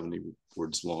only 70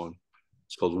 words long.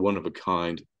 It's called One of a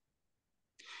Kind.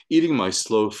 Eating my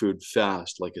slow food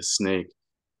fast like a snake.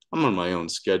 I'm on my own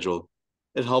schedule.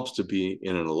 It helps to be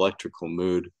in an electrical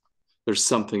mood. There's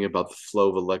something about the flow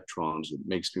of electrons that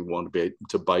makes me want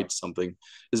to bite something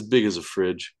as big as a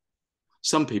fridge.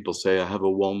 Some people say I have a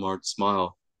Walmart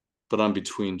smile, but I'm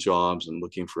between jobs and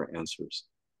looking for answers.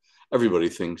 Everybody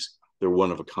thinks they're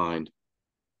one of a kind.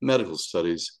 Medical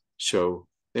studies show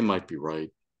they might be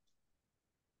right.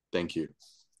 Thank you.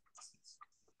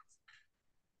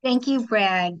 Thank you,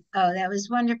 Brad. Oh, that was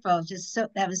wonderful.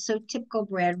 That was so typical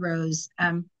Brad Rose,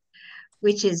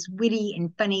 which is witty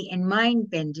and funny and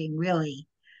mind-bending, really.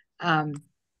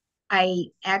 I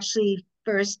actually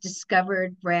first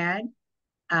discovered Brad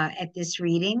at this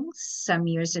reading some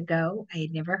years ago. I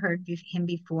had never heard him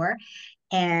before.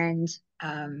 And,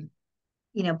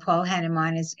 Paul had him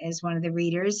on as one of the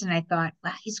readers, and I thought,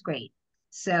 wow, he's great.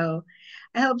 So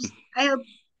I hope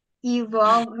you've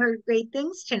all heard great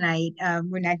things tonight.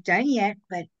 We're not done yet,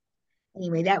 but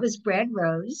anyway, that was Brad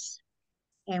Rose.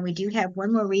 And we do have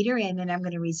one more reader, and then I'm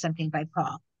going to read something by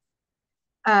Paul.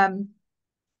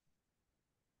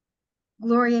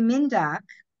 Gloria Mindock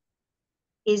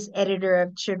is editor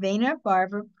of Elan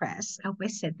Barnahama Press. I hope I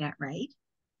said that right.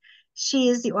 She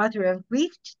is the author of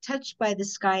Grief Touched by the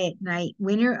Sky at Night,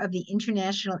 winner of the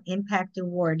International Impact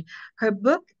Award. Her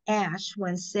book, Ash,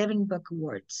 won 7 book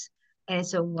awards, and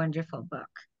it's a wonderful book.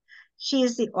 She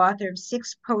is the author of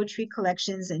 6 poetry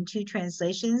collections and 2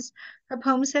 translations. Her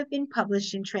poems have been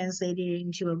published and translated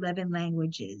into 11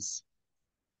 languages.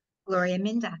 Gloria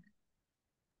Mindock.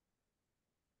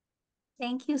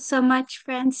 Thank you so much,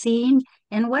 Francine.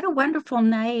 And what a wonderful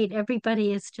night.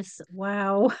 Everybody is just,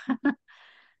 wow.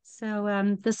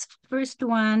 So this first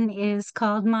one is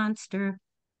called Monster.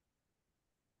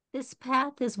 This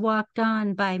path is walked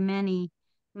on by many,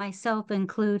 myself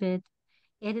included.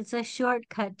 It is a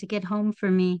shortcut to get home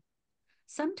for me.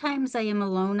 Sometimes I am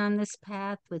alone on this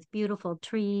path with beautiful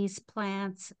trees,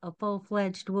 plants, a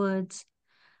full-fledged woods.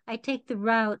 I take the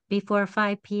route before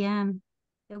 5 p.m.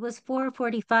 It was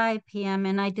 4:45 p.m.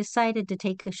 and I decided to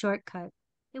take a shortcut.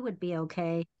 It would be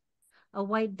okay. A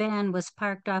white van was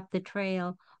parked off the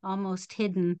trail, almost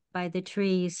hidden by the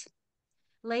trees.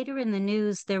 Later in the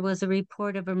news, there was a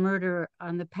report of a murder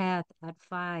on the path at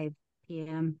 5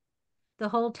 p.m. The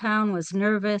whole town was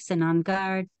nervous and on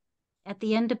guard. At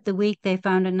the end of the week, they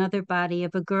found another body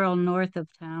of a girl north of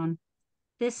town.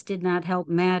 This did not help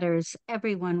matters.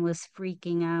 Everyone was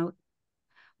freaking out.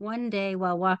 One day,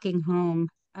 while walking home,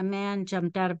 a man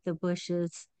jumped out of the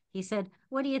bushes. He said,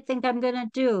 "What do you think I'm going to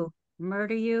do?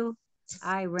 Murder you?"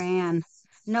 I ran.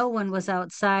 No one was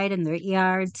outside in their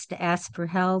yards to ask for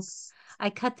help. I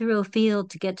cut through a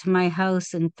field to get to my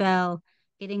house and fell,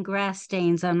 getting grass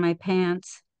stains on my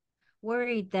pants.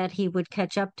 Worried that he would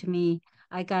catch up to me,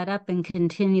 I got up and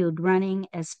continued running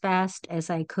as fast as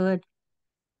I could.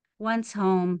 Once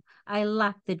home, I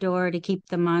locked the door to keep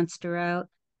the monster out.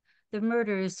 The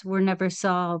murders were never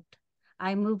solved.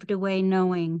 I moved away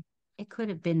knowing it could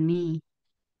have been me.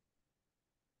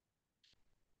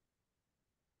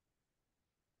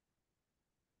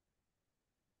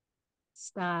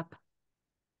 Stop.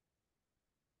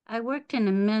 I worked in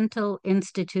a mental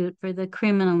institute for the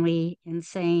criminally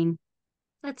insane.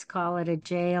 Let's call it a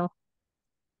jail.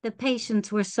 The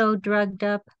patients were so drugged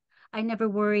up, I never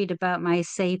worried about my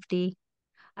safety.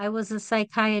 I was a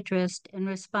psychiatrist and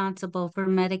responsible for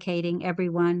medicating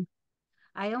everyone.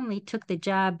 I only took the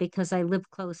job because I lived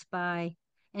close by.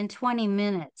 In 20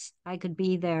 minutes, I could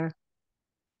be there.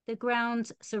 The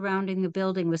grounds surrounding the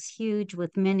building was huge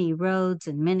with many roads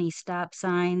and many stop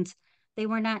signs. They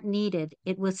were not needed.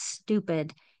 It was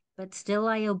stupid, but still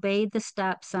I obeyed the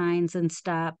stop signs and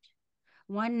stopped.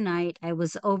 One night I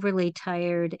was overly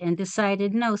tired and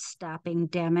decided no stopping,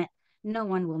 damn it. No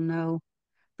one will know.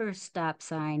 First stop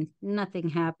sign, nothing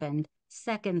happened.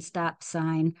 Second stop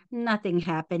sign, nothing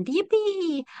happened.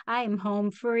 Yippee! I'm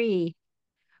home free.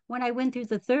 When I went through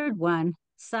the third one,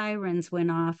 sirens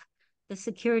went off. The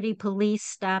security police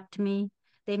stopped me.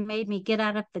 They made me get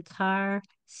out of the car,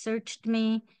 searched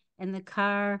me in the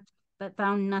car, but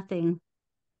found nothing.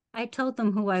 I told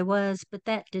them who I was, but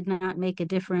that did not make a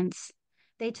difference.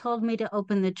 They told me to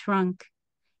open the trunk.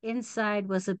 Inside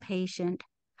was a patient.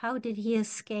 How did he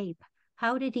escape?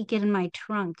 How did he get in my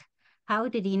trunk? How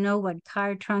did he know what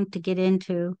car trunk to get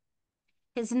into?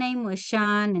 His name was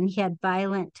Sean, and he had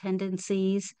violent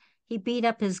tendencies. He beat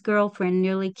up his girlfriend,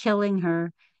 nearly killing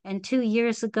her. And 2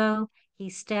 years ago,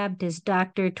 he stabbed his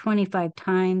doctor 25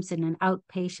 times in an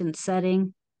outpatient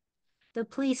setting. The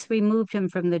police removed him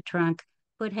from the trunk,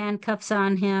 put handcuffs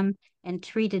on him, and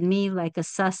treated me like a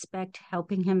suspect,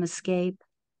 helping him escape.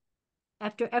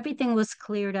 After everything was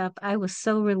cleared up, I was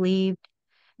so relieved.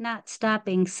 Not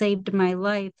stopping saved my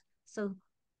life. So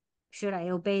should I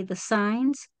obey the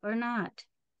signs or not?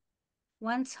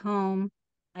 Once home,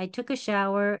 I took a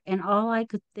shower, and all I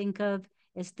could think of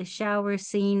is the shower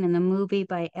scene in the movie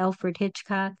by Alfred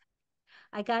Hitchcock.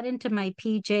 I got into my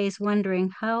PJs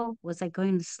wondering how was I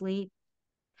going to sleep.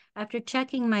 After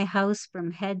checking my house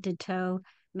from head to toe,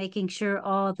 making sure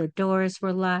all the doors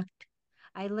were locked,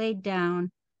 I laid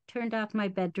down, turned off my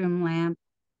bedroom lamp,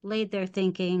 laid there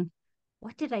thinking,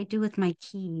 what did I do with my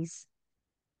keys?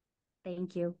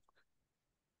 Thank you.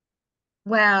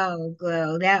 Wow,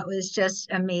 Glow, that was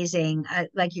just amazing.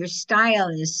 Like your style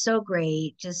is so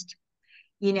great. Just,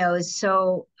 is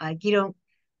so you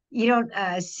don't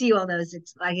see all those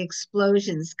like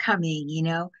explosions coming,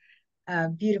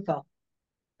 beautiful.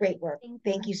 Great work.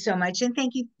 Thank you so much. And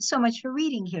thank you so much for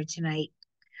reading here tonight.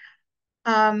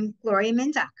 Gloria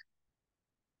Mindock.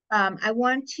 I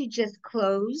want to just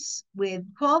close with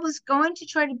Paul was going to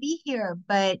try to be here,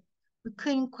 but we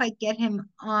couldn't quite get him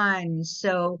on.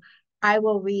 So I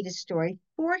will read a story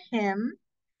for him.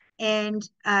 And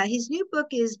his new book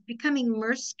is Becoming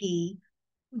Merklee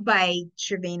by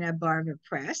Trevena Barber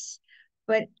Press.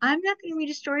 But I'm not going to read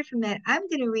a story from that. I'm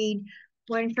going to read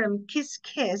one from Kiss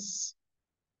Kiss,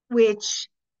 which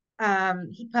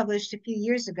he published a few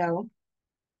years ago.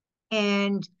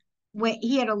 And when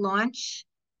he had a launch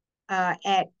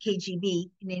at KGB,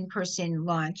 an in-person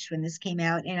launch when this came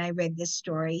out, and I read this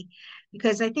story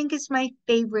because I think it's my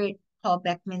favorite Paul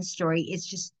Beckman story. It's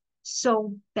just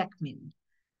so Beckman,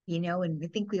 and I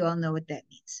think we all know what that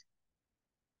means.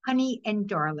 Honey and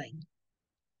Darling.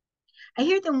 I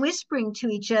hear them whispering to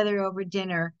each other over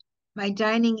dinner. My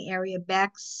dining area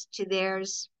backs to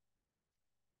theirs.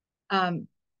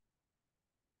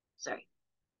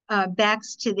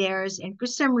 Backs to theirs, and for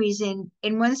some reason,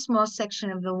 in one small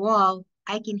section of the wall,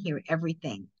 I can hear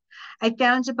everything. I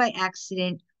found it by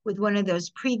accident with one of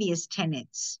those previous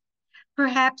tenants.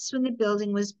 Perhaps when the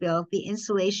building was built, the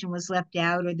insulation was left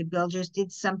out, or the builders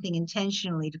did something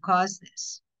intentionally to cause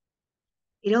this.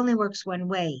 It only works one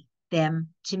way, them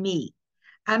to me.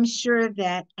 I'm sure of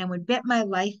that, and would bet my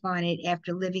life on it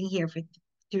after living here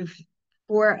through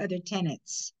 4 other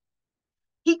tenants.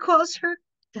 He calls her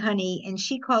Honey, and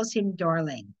she calls him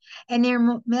Darling, and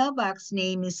their mailbox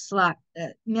name slot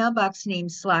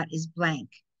is blank.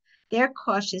 They're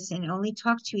cautious and only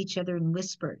talk to each other in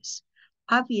whispers.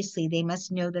 Obviously, they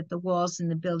must know that the walls in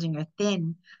the building are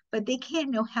thin, but they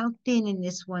can't know how thin in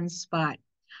this one spot.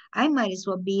 I might as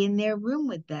well be in their room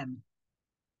with them.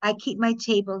 I keep my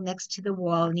table next to the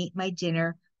wall and eat my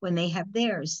dinner when they have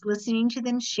theirs, listening to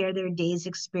them share their day's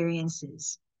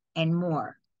experiences and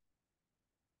more.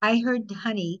 I heard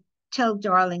Honey tell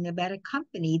Darling about a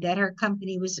company that her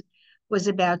company was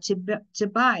about to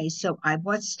buy, so I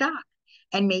bought stock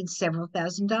and made several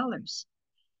 $1,000s.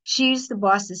 She's the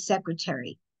boss's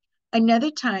secretary.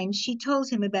 Another time, she told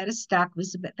him about a stock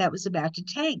that was about to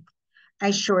tank.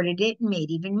 I shorted it and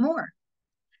made even more.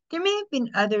 There may have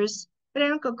been others, but I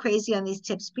don't go crazy on these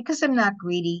tips because I'm not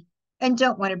greedy and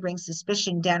don't want to bring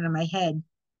suspicion down on my head.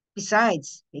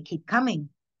 Besides, they keep coming.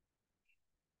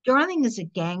 Darling is a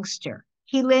gangster.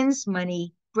 He lends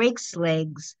money, breaks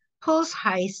legs, pulls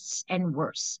heists, and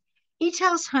worse. He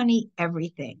tells Honey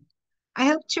everything. I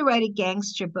hope to write a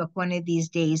gangster book one of these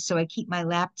days, so I keep my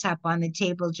laptop on the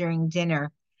table during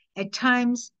dinner. At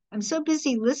times, I'm so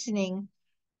busy listening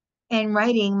and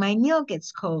writing, my meal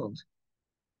gets cold.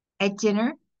 At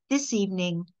dinner this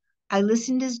evening, I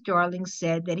listened as Darling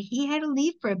said that he had to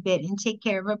leave for a bit and take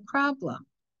care of a problem.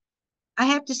 I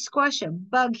have to squash a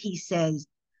bug, he says,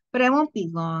 but I won't be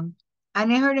long.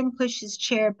 And I heard him push his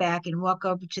chair back and walk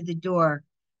over to the door.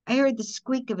 I heard the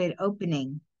squeak of it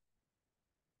opening.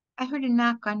 I heard a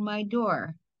knock on my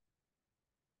door.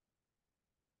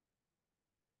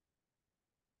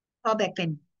 Paul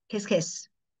Beckman, kiss, kiss,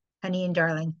 Honey and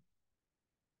Darling.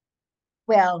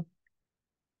 Well,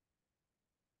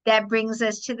 that brings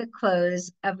us to the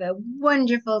close of a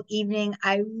wonderful evening.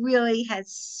 I really had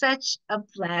such a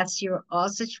blast. You're all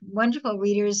such wonderful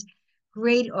readers,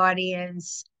 great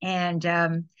audience, and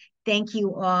thank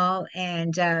you all.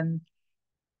 And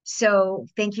so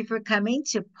thank you for coming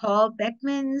to Paul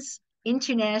Beckman's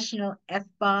International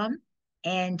F-Bomb.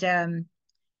 And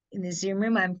in the Zoom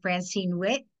room, I'm Francine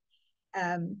Witte,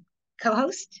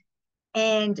 co-host.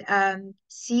 And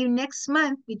see you next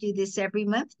month. We do this every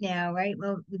month now, right?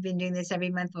 Well, we've been doing this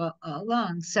every month all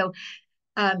along. So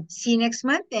see you next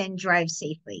month and drive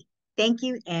safely. Thank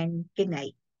you and good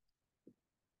night.